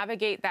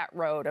 navigate that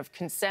road of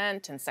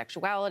consent and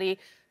sexuality,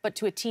 but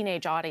to a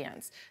teenage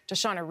audience.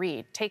 Deshauna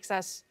Reed takes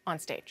us on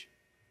stage.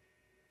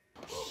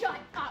 Shut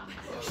up!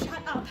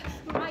 Shut up!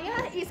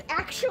 Maya is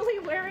actually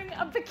wearing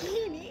a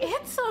bikini.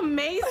 It's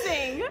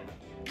amazing!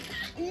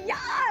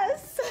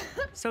 Yes!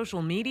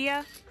 Social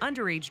media,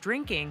 underage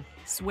drinking,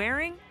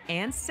 swearing,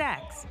 and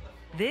sex.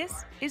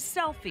 This is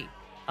Selfie,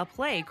 a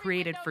play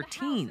created for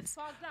teens,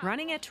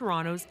 running at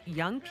Toronto's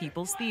Young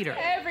People's Theatre.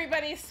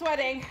 Everybody's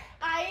sweating.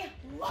 I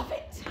love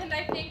it. And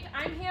I think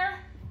I'm here,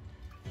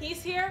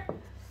 he's here.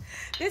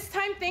 This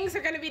time things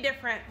are gonna be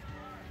different.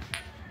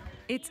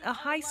 It's a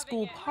high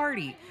school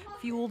party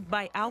fueled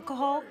by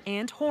alcohol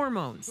and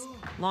hormones.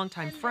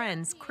 Longtime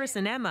friends Chris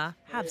and Emma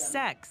have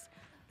sex.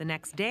 The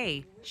next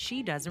day,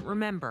 she doesn't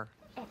remember.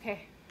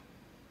 Okay.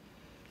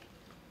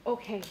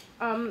 Okay.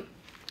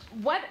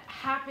 What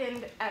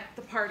happened at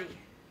the party?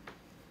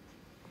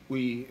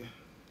 We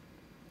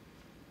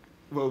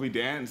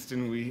danced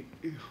and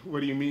what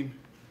do you mean?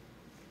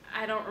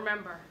 I don't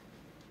remember.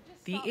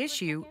 The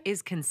issue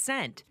is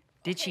consent.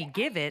 Did she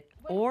give it,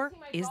 or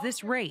is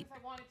this rape?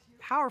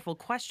 Powerful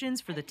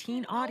questions for the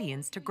teen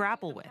audience to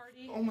grapple with.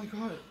 Oh my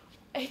God.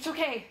 It's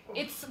okay.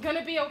 It's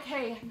gonna be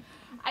okay.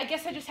 I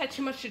guess I just had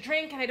too much to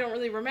drink and I don't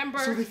really remember.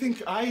 So they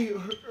think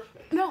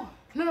No,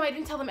 I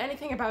didn't tell them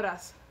anything about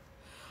us.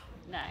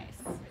 Nice.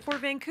 For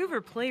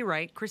Vancouver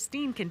playwright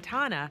Christine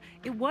Quintana,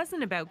 it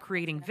wasn't about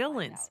creating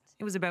villains.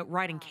 It was about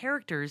writing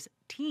characters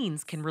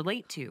teens can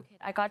relate to.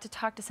 I got to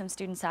talk to some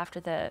students after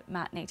the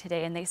matinee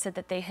today, and they said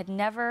that they had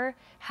never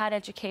had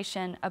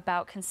education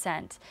about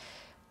consent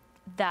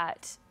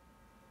that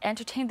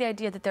entertained the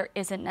idea that there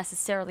isn't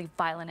necessarily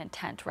violent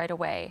intent right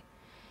away,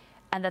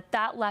 and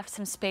that left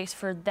some space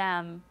for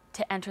them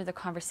to enter the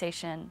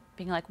conversation,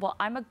 being like, well,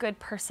 I'm a good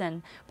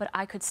person, but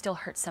I could still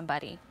hurt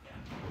somebody.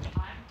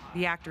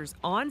 The actors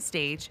on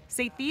stage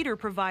say theater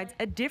provides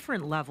a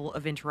different level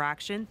of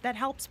interaction that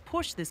helps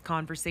push this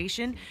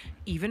conversation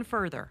even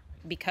further.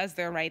 Because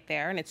they're right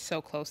there and it's so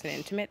close and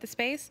intimate, the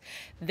space,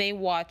 they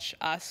watch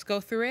us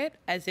go through it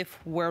as if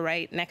we're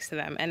right next to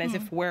them and as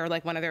if we're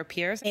like one of their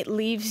peers. It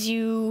leaves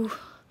you,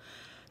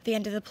 at the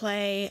end of the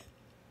play,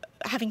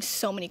 having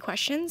so many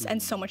questions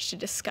and so much to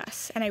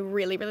discuss. And I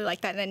really, really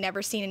like that. And I've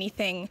never seen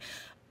anything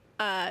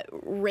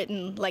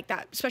written like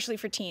that, especially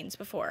for teens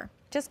before.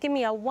 Just give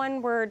me a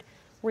one-word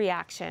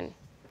reaction.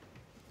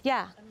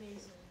 Yeah.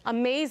 Amazing.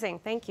 Amazing.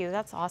 Thank you.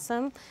 That's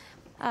awesome.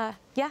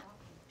 Yeah.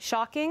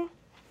 Shocking.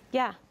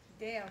 Yeah.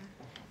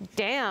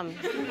 Damn.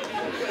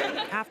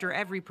 After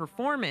every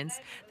performance,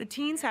 the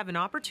teens have an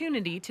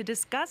opportunity to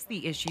discuss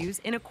the issues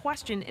in a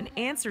question and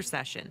answer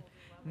session.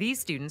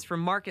 These students from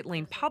Market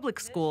Lane Public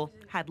School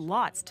had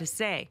lots to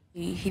say.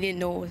 He didn't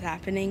know what was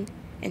happening,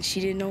 and she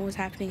didn't know what was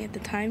happening at the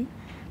time,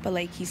 but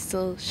like he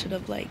still should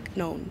have like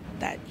known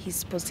that he's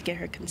supposed to get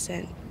her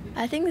consent.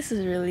 I think this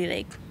is really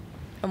like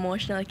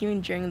emotional. Like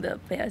even during the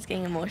play, I was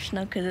getting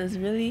emotional because it was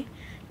really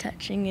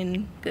touching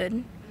and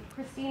good.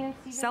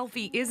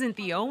 Selfie isn't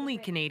the only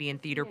Canadian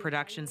theatre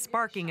production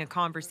sparking a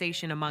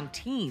conversation among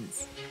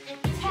teens.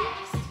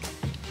 Text.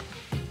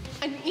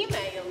 An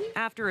email.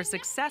 After a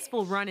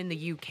successful run in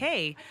the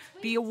UK,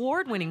 the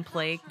award-winning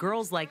play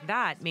Girls Like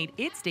That made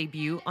its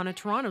debut on a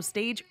Toronto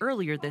stage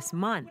earlier this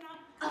month.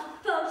 A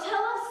photo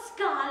of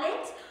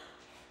Scarlett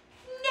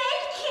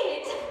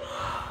naked!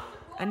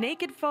 A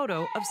naked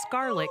photo of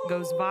Scarlett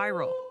goes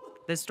viral.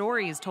 The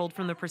story is told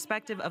from the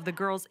perspective of the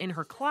girls in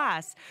her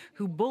class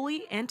who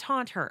bully and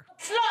taunt her.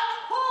 Slut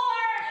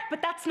whore!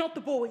 But that's not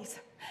the boys.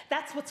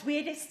 That's what's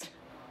weirdest.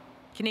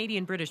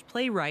 Canadian-British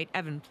playwright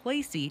Evan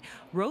Placey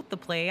wrote the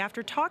play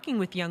after talking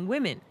with young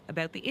women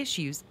about the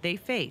issues they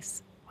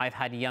face. I've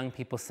had young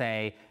people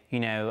say, you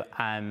know,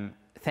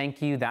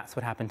 thank you, that's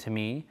what happened to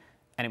me.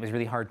 And it was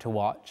really hard to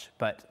watch,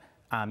 but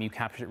you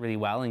captured it really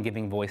well in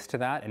giving voice to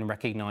that and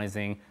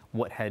recognizing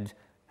what had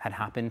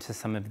happened to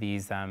some of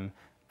these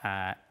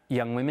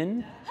young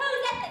women.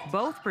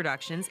 Both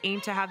productions aim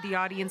to have the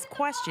audience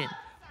question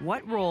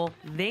what role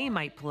they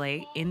might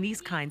play in these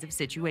kinds of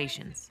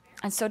situations.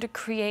 And so to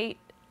create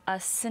a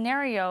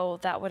scenario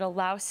that would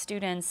allow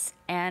students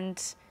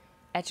and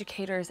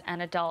educators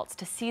and adults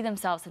to see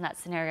themselves in that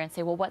scenario and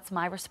say, well, what's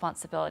my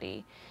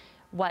responsibility?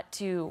 What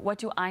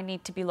do I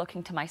need to be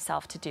looking to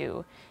myself to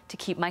do to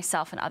keep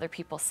myself and other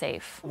people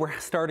safe? We're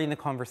starting the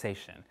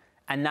conversation.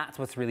 And that's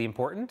what's really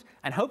important.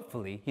 And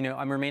hopefully, you know,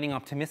 I'm remaining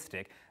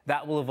optimistic,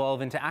 that will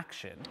evolve into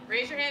action.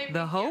 Raise your hand.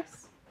 The hope?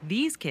 Yes.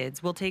 These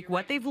kids will take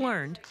what they've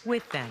learned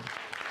with them.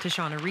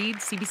 Tashana Reid,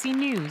 CBC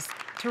News,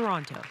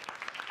 Toronto.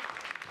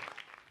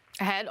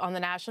 Ahead on The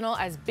National,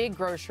 as big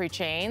grocery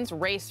chains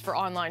race for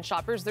online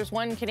shoppers, there's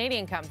one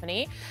Canadian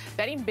company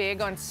betting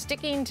big on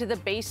sticking to the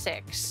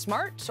basics.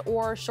 Smart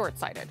or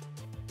short-sighted?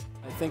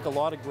 I think a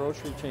lot of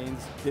grocery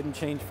chains didn't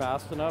change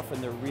fast enough,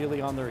 and they're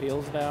really on their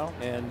heels now.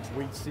 And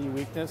we see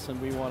weakness,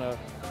 and we want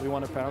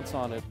to pounce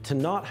on it. To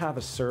not have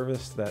a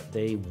service that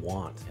they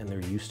want and they're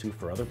used to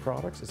for other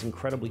products is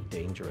incredibly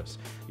dangerous.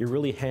 You're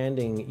really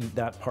handing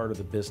that part of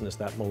the business,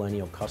 that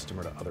millennial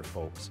customer, to other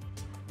folks.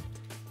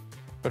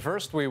 But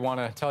first, we want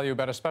to tell you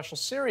about a special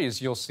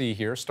series you'll see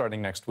here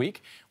starting next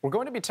week. We're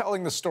going to be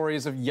telling the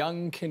stories of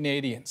young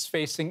Canadians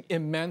facing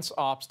immense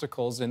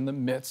obstacles in the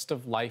midst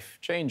of life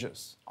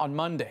changes. On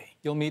Monday,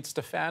 you'll meet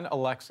Stefan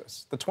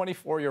Alexis. The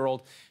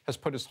 24-year-old has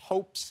put his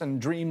hopes and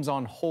dreams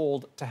on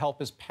hold to help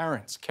his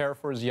parents care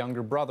for his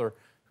younger brother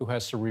who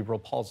has cerebral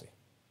palsy.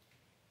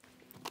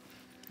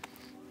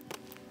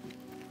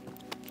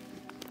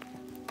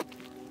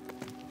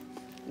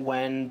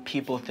 When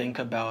people think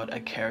about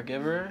a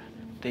caregiver,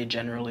 they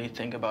generally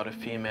think about a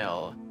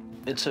female.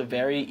 It's a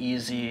very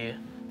easy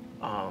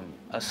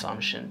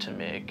assumption to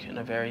make and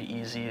a very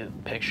easy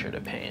picture to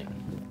paint.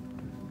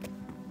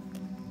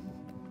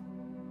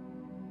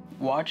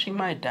 Watching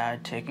my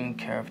dad taking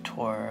care of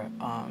Tor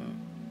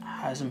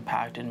has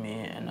impacted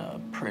me in a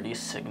pretty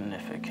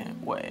significant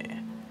way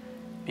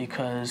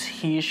because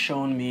he's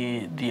shown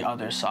me the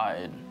other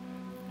side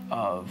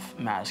of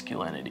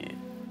masculinity.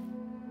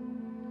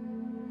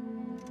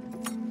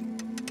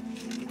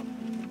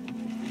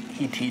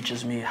 He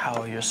teaches me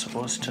how you're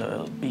supposed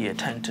to be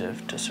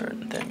attentive to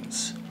certain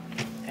things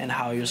and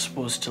how you're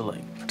supposed to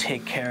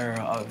take care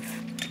of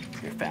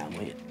your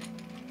family.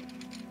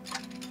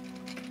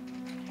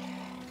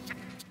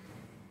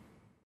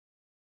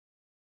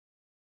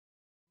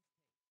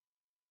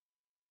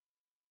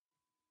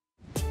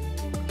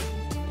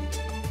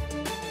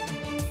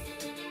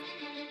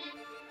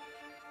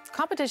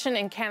 Competition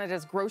in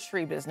Canada's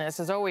grocery business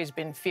has always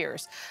been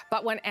fierce.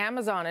 But when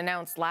Amazon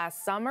announced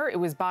last summer it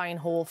was buying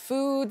Whole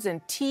Foods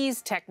and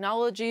teased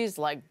technologies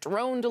like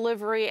drone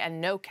delivery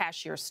and no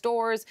cashier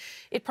stores,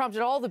 it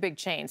prompted all the big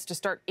chains to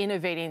start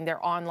innovating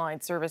their online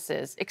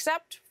services,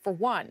 except for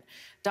one.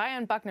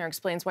 Diane Buckner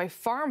explains why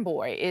Farm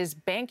Boy is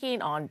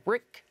banking on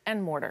brick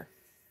and mortar.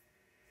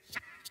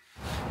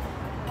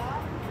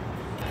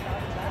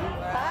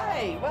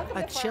 Hi, welcome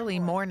A chilly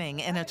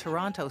morning in a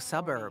Toronto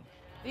suburb.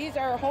 These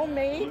are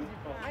homemade.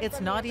 It's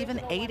not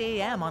even 8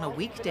 a.m. on a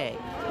weekday.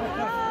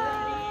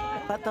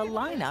 But the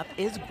lineup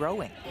is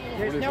growing.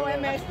 There's no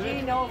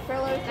MSG, no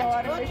fillers, no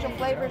artificial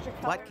flavors or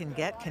colors. What can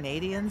get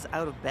Canadians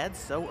out of bed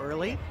so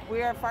early?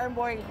 We are Farm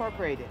Boy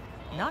Incorporated.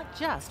 Not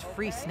just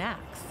free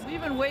snacks.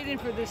 We've been waiting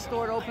for this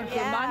store to open for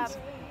months,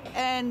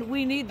 and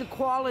we need the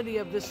quality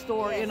of this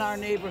store in our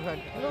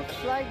neighborhood. Looks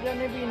like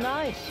gonna be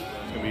nice.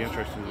 It's gonna be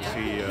interesting to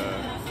see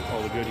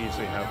all the goodies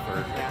they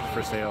have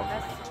for sale.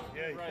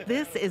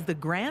 This is the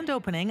grand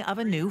opening of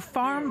a new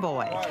Farm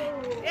Boy.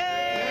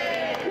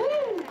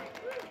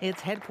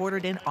 It's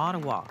headquartered in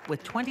Ottawa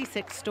with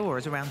 26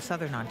 stores around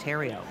southern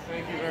Ontario.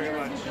 Thank you very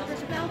much.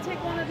 I'll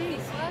take one of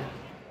these.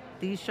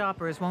 These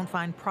shoppers won't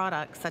find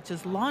products such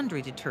as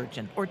laundry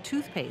detergent or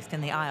toothpaste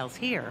in the aisles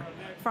here.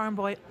 Farm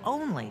Boy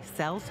only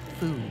sells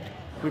food.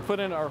 We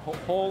put in our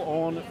whole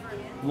own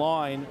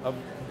line of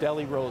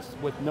deli roasts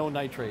with no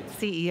nitrates.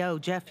 CEO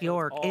Jeff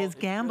York is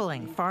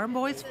gambling Farm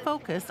Boy's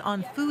focus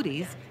on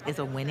foodies is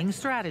a winning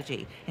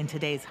strategy in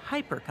today's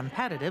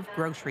hyper-competitive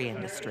grocery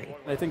industry.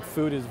 I think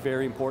food is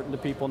very important to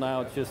people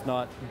now. It's just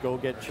not go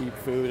get cheap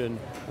food and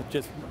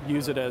just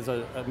use it as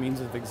a means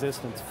of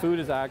existence. Food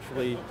is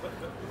actually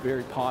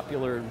very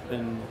popular,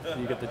 and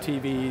you get the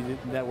TV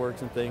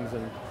networks and things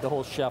and the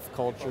whole chef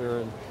culture,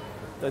 and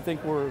I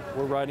think we're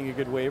riding a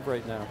good wave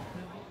right now.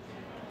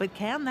 But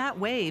can that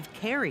wave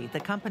carry the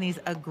company's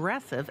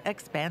aggressive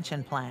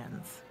expansion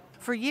plans?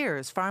 For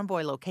years, Farm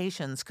Boy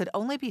locations could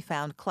only be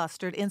found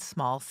clustered in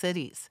small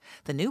cities.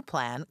 The new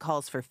plan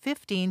calls for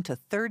 15 to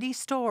 30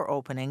 store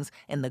openings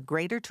in the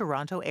Greater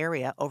Toronto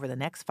area over the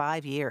next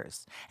 5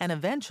 years, and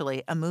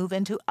eventually a move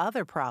into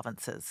other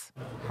provinces.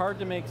 Hard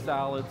to make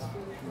salads,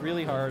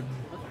 really hard,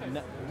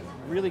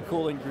 really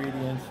cool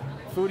ingredients.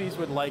 Foodies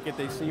would like it,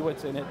 they see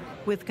what's in it.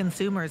 With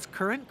consumers'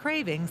 current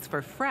cravings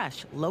for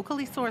fresh,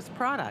 locally sourced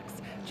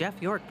products,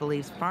 Jeff York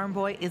believes Farm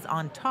Boy is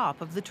on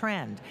top of the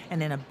trend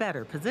and in a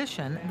better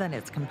position than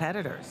its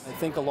competitors. I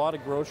think a lot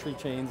of grocery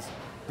chains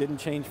didn't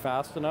change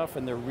fast enough,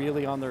 and they're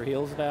really on their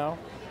heels now,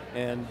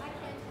 and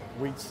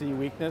we see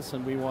weakness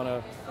and we want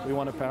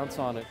to pounce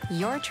on it.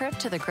 Your trip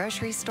to the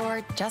grocery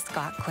store just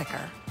got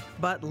quicker.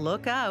 But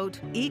look out,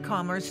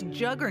 e-commerce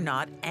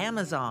juggernaut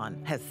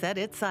Amazon has set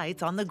its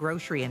sights on the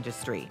grocery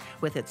industry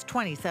with its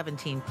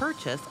 2017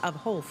 purchase of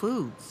Whole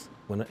Foods.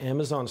 When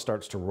Amazon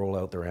starts to roll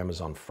out their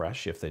Amazon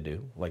Fresh, if they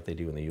do, like they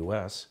do in the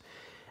U.S.,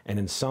 and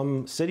in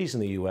some cities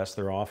in the U.S.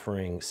 they're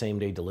offering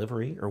same-day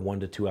delivery or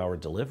 1 to 2 hour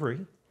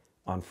delivery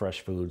on fresh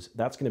foods,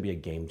 that's going to be a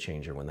game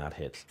changer when that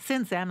hits.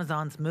 Since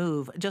Amazon's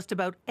move, just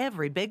about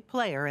every big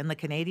player in the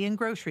Canadian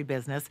grocery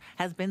business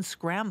has been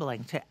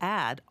scrambling to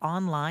add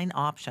online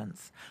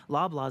options.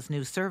 Loblaw's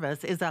new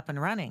service is up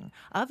and running.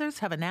 Others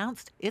have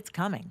announced it's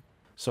coming.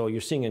 So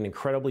you're seeing an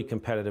incredibly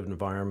competitive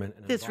environment.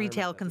 This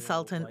retail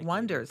consultant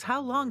wonders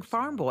how long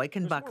Farm Boy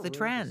can buck the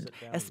trend,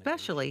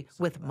 especially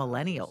with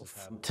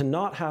millennials. To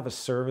not have a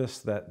service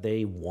that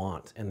they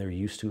want and they're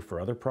used to for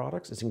other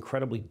products is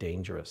incredibly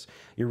dangerous.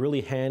 You're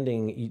really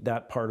handing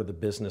that part of the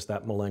business,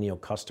 that millennial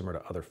customer,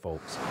 to other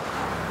folks.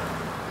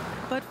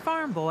 But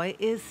Farm Boy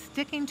is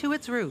sticking to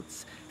its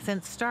roots.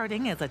 Since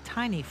starting as a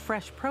tiny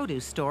fresh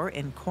produce store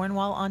in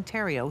Cornwall,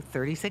 Ontario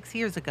 36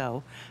 years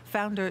ago,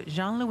 founder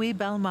Jean-Louis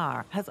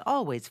Bellemare has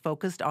always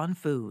focused on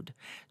food.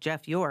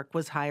 Jeff York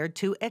was hired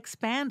to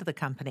expand the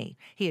company.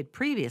 He had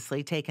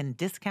previously taken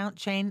discount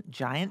chain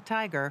Giant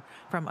Tiger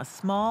from a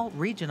small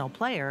regional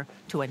player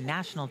to a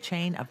national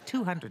chain of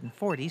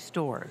 240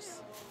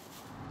 stores.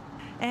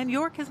 And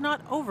York is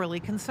not overly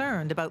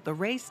concerned about the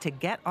race to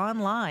get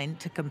online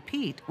to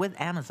compete with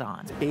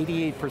Amazon.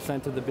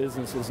 88% of the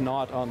business is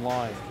not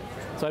online.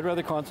 So I'd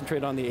rather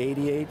concentrate on the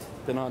 88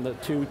 than on the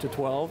 2 to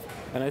 12.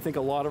 And I think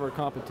a lot of our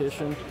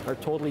competition are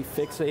totally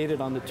fixated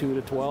on the 2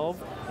 to 12,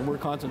 and we're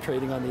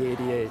concentrating on the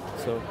 88.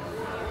 So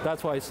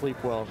that's why I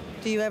sleep well.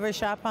 Do you ever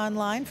shop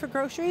online for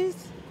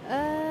groceries?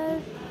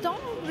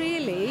 Don't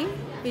really.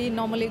 We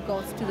normally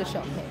go to the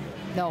shopping.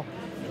 No.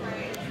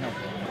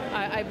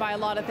 I buy a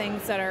lot of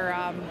things that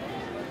are,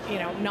 you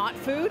know, not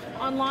food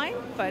online,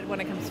 but when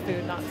it comes to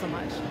food, not so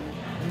much.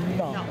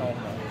 No.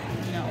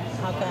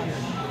 How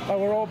come?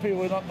 We're old people.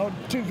 We're not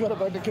too good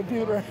about the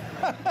computer.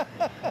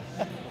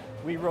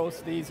 We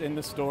roast these in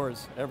the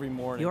stores every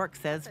morning. York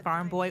says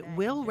Farm Boy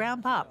will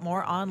ramp up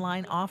more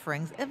online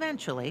offerings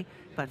eventually,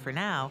 but for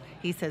now,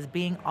 he says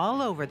being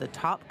all over the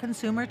top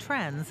consumer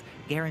trends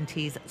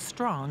guarantees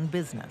strong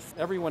business.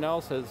 Everyone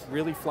else has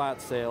really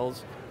flat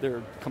sales.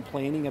 They're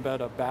complaining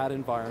about a bad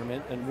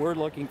environment, and we're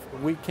looking for,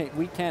 we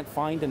can't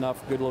find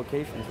enough good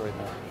locations right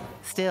now.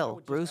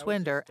 Still, Bruce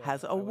Winder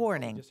has a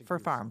warning for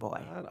Farm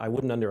Boy. I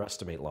wouldn't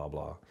underestimate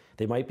Loblaw.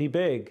 They might be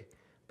big,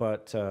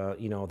 but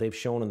you know, they've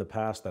shown in the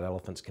past that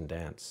elephants can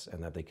dance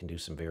and that they can do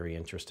some very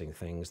interesting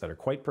things that are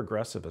quite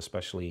progressive,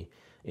 especially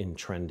in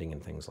trending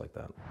and things like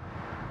that.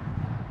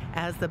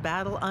 As the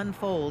battle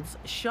unfolds,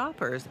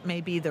 shoppers may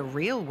be the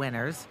real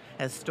winners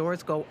as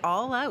stores go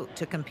all out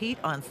to compete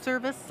on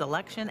service,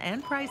 selection,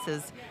 and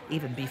prices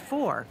even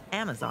before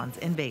Amazon's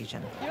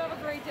invasion. You have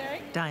a great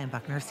day. Diane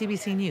Buckner,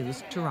 CBC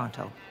News,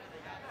 Toronto.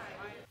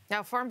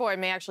 Now, Farm Boy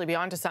may actually be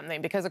onto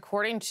something because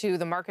according to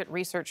the market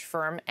research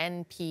firm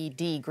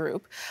NPD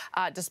Group,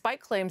 despite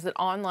claims that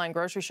online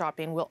grocery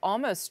shopping will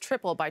almost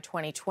triple by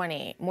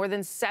 2020, more than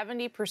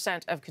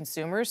 70% of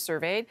consumers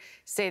surveyed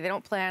say they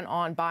don't plan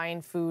on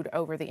buying food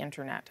over the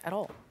internet at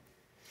all.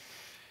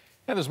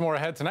 And there's more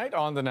ahead tonight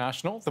on The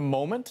National. The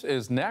Moment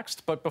is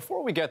next. But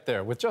before we get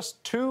there, with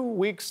just 2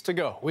 weeks to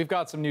go, we've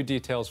got some new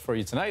details for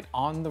you tonight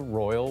on the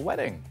royal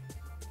wedding.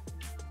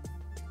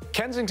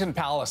 Kensington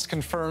Palace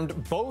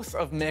confirmed both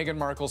of Meghan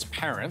Markle's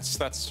parents,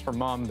 that's her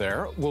mom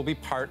there, will be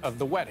part of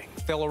the wedding.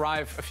 They'll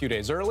arrive a few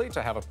days early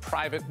to have a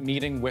private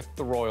meeting with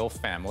the royal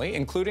family,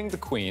 including the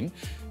Queen.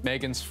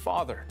 Meghan's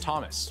father,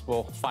 Thomas,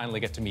 will finally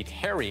get to meet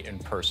Harry in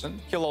person.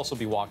 He'll also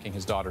be walking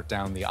his daughter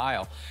down the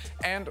aisle.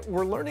 And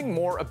we're learning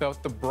more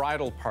about the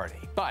bridal party.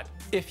 But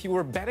if you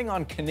were betting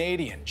on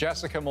Canadian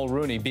Jessica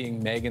Mulrooney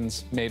being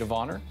Meghan's maid of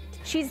honor,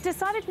 she's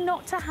decided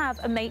not to have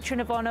a matron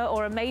of honor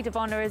or a maid of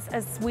honor,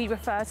 as we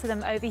refer to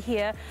them over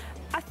here.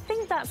 I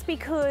think that's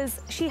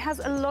because she has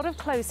a lot of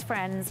close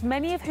friends,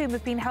 many of whom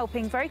have been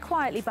helping very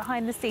quietly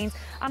behind the scenes,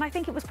 and I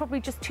think it was probably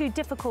just too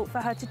difficult for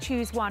her to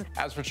choose one.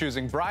 As for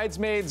choosing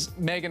bridesmaids,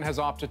 Meghan has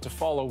opted to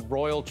follow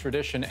royal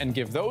tradition and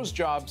give those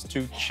jobs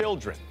to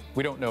children.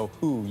 We don't know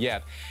who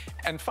yet.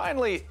 And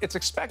finally, it's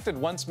expected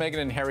once Meghan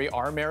and Harry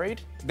are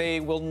married,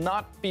 they will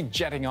not be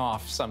jetting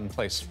off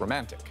someplace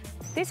romantic.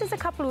 This is a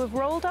couple who have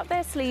rolled up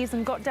their sleeves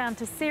and got down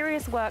to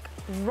serious work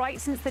right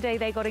since the day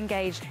they got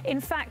engaged. In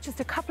fact,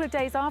 just a couple of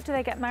days after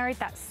they get married,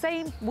 that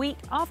same week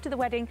after the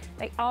wedding,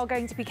 they are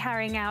going to be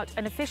carrying out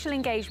an official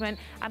engagement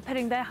and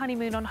putting their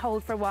honeymoon on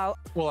hold for a while.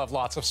 We'll have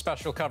lots of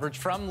special coverage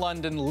from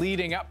London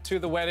leading up to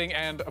the wedding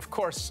and, of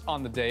course,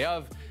 on the day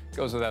of.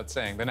 Goes without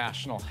saying, The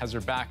National has her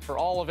back for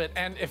all of it.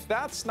 And if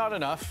that's not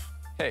enough,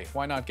 hey,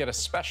 why not get a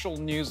special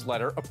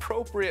newsletter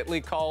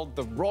appropriately called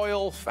The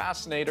Royal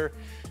Fascinator?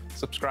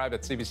 Subscribe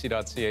at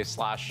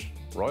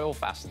cbc.ca/Royal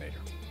Fascinator.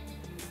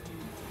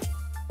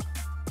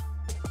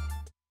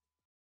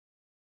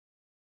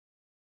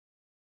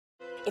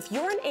 If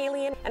you're an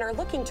alien and are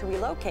looking to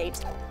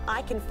relocate,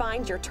 I can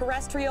find your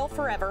terrestrial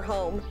forever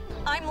home.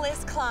 I'm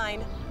Liz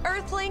Klein,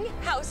 Earthling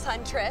House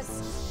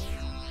Huntress.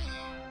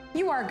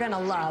 You are gonna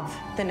love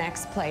the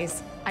next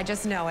place. I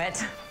just know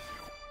it.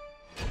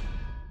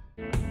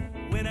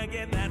 When I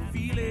get that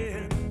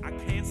feeling, I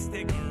can't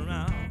stick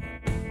around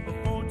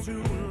before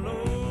too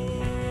long.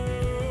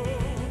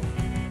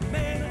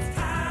 Man, it's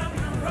time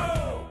to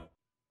roll.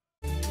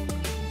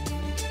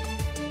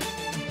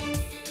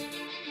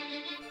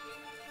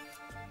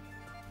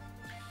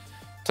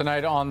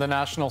 Tonight on The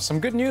National,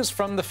 some good news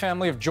from the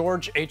family of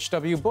George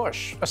H.W.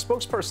 Bush. A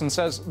spokesperson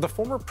says the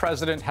former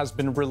president has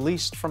been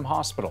released from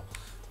hospital.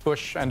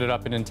 Bush ended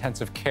up in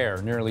intensive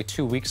care nearly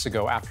 2 weeks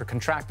ago after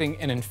contracting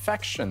an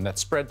infection that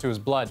spread to his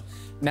blood.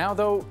 Now,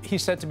 though,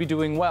 he's said to be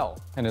doing well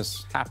and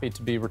is happy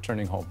to be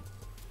returning home.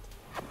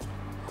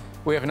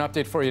 We have an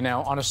update for you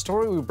now on a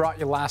story we brought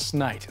you last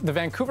night. The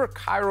Vancouver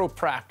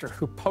chiropractor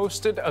who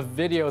posted a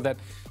video that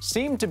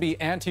seemed to be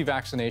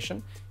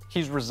anti-vaccination,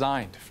 he's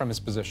resigned from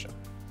his position.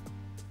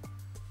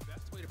 The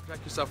best way to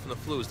protect yourself from the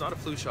flu is not a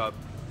flu shot,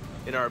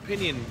 in our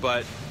opinion,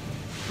 but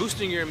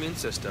boosting your immune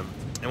system.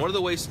 And one of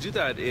the ways to do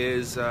that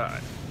is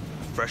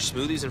fresh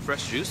smoothies and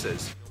fresh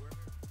juices.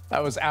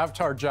 That was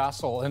Avtar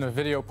Jassal in a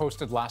video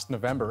posted last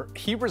November.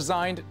 He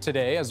resigned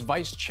today as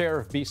vice chair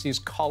of BC's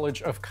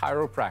College of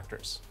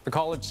Chiropractors. The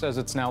college says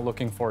it's now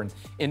looking for an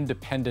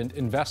independent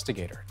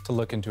investigator to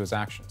look into his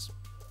actions.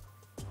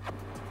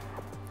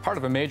 Part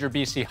of a major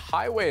BC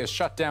highway is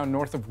shut down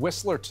north of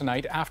Whistler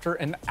tonight after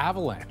an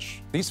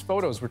avalanche. These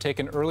photos were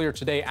taken earlier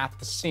today at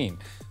the scene.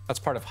 That's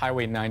part of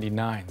Highway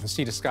 99, the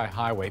Sea to Sky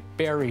Highway,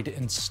 buried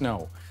in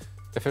snow.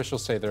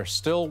 Officials say they're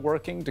still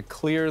working to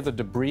clear the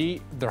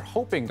debris. They're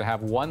hoping to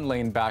have one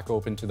lane back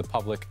open to the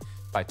public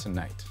by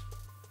tonight.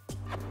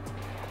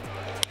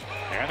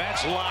 And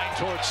that's line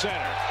towards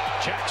center.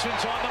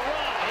 Jackson's on the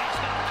run. He's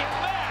not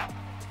getting that.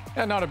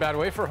 And not a bad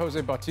way for Jose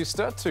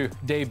Bautista to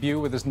debut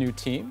with his new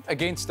team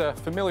against a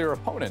familiar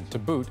opponent to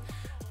boot.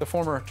 The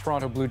former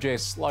Toronto Blue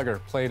Jays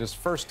slugger played his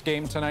first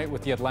game tonight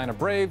with the Atlanta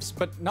Braves,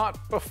 but not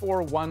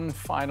before one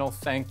final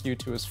thank you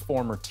to his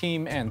former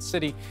team and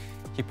city.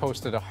 He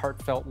posted a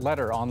heartfelt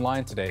letter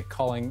online today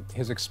calling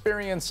his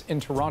experience in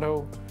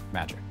Toronto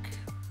magic.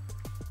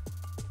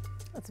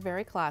 That's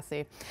very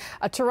classy.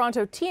 A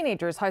Toronto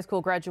teenager's high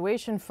school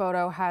graduation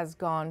photo has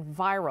gone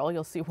viral.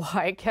 You'll see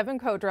why. Kevin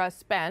Kodra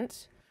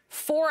spent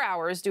 4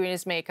 hours doing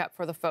his makeup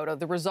for the photo.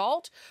 The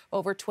result,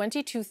 over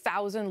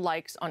 22,000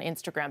 likes on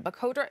Instagram. But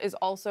Kodra is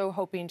also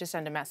hoping to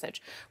send a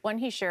message, one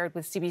he shared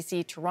with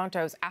CBC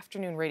Toronto's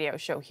afternoon radio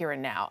show Here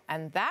and Now.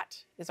 And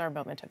that is our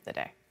moment of the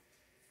day.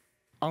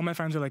 All my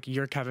friends are like,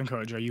 you're Kevin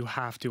Kodra, you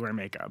have to wear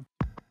makeup.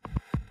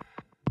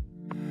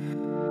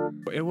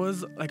 It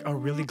was like a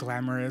really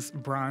glamorous,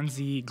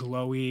 bronzy,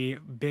 glowy,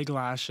 big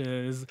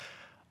lashes,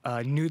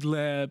 nude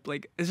lip.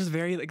 Like, it's just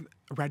very like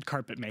red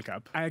carpet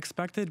makeup. I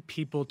expected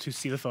people to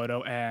see the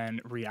photo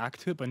and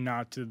react to it, but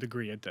not to the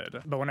degree it did.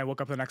 But when I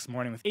woke up the next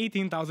morning with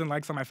 18,000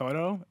 likes on my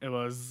photo, it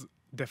was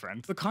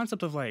different. The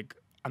concept of like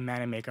a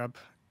man in makeup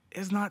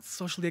is not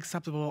socially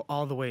acceptable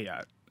all the way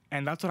yet.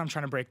 And that's what I'm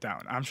trying to break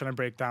down. I'm trying to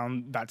break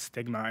down that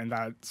stigma and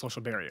that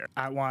social barrier.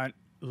 I want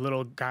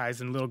little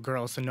guys and little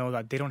girls to know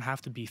that they don't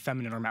have to be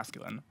feminine or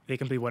masculine. They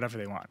can be whatever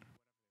they want.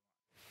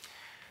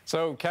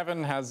 So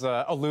Kevin has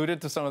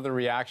alluded to some of the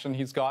reaction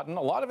he's gotten.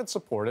 A lot of it's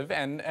supportive,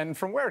 and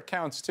from where it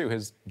counts, too.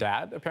 His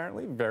dad,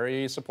 apparently,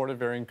 very supportive,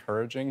 very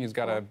encouraging. He's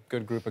got a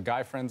good group of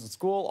guy friends at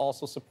school,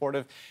 also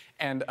supportive.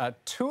 And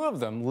two of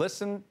them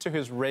listened to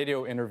his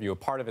radio interview, a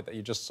part of it that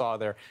you just saw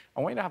there.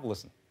 I want you to have a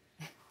listen.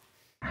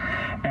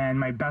 And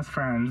my best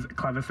friends,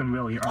 Clevis and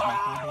Willie, are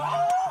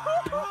my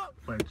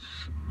favorite, which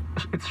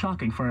it's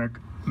shocking for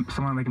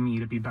someone like me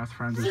to be best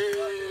friends with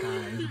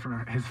guys,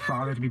 for his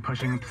father to be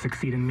pushing him to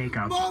succeed in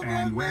makeup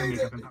and wear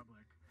makeup in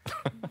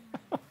public.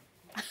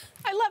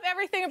 I love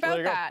everything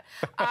about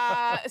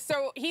that.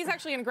 So he's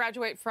actually going to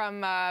graduate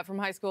from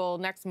high school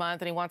next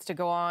month, and he wants to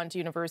go on to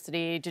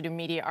university to do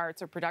media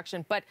arts or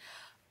production. But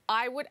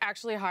I would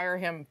actually hire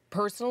him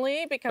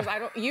personally because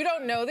you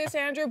don't know this,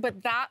 Andrew,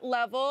 but that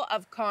level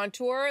of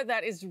contour,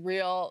 that is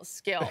real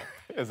skill.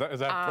 Is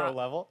that pro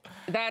level?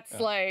 That's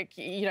like,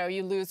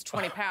 you lose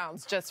 20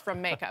 pounds just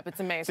from makeup. It's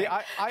amazing. See,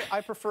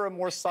 I prefer a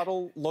more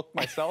subtle look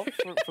myself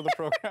for the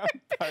program.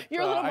 But,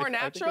 you're a little more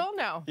natural?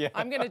 No. Yeah.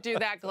 I'm going to do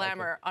that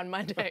glamour on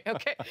Monday.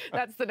 Okay,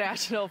 that's the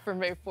National for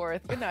May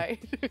 4th. Good night.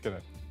 Good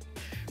night.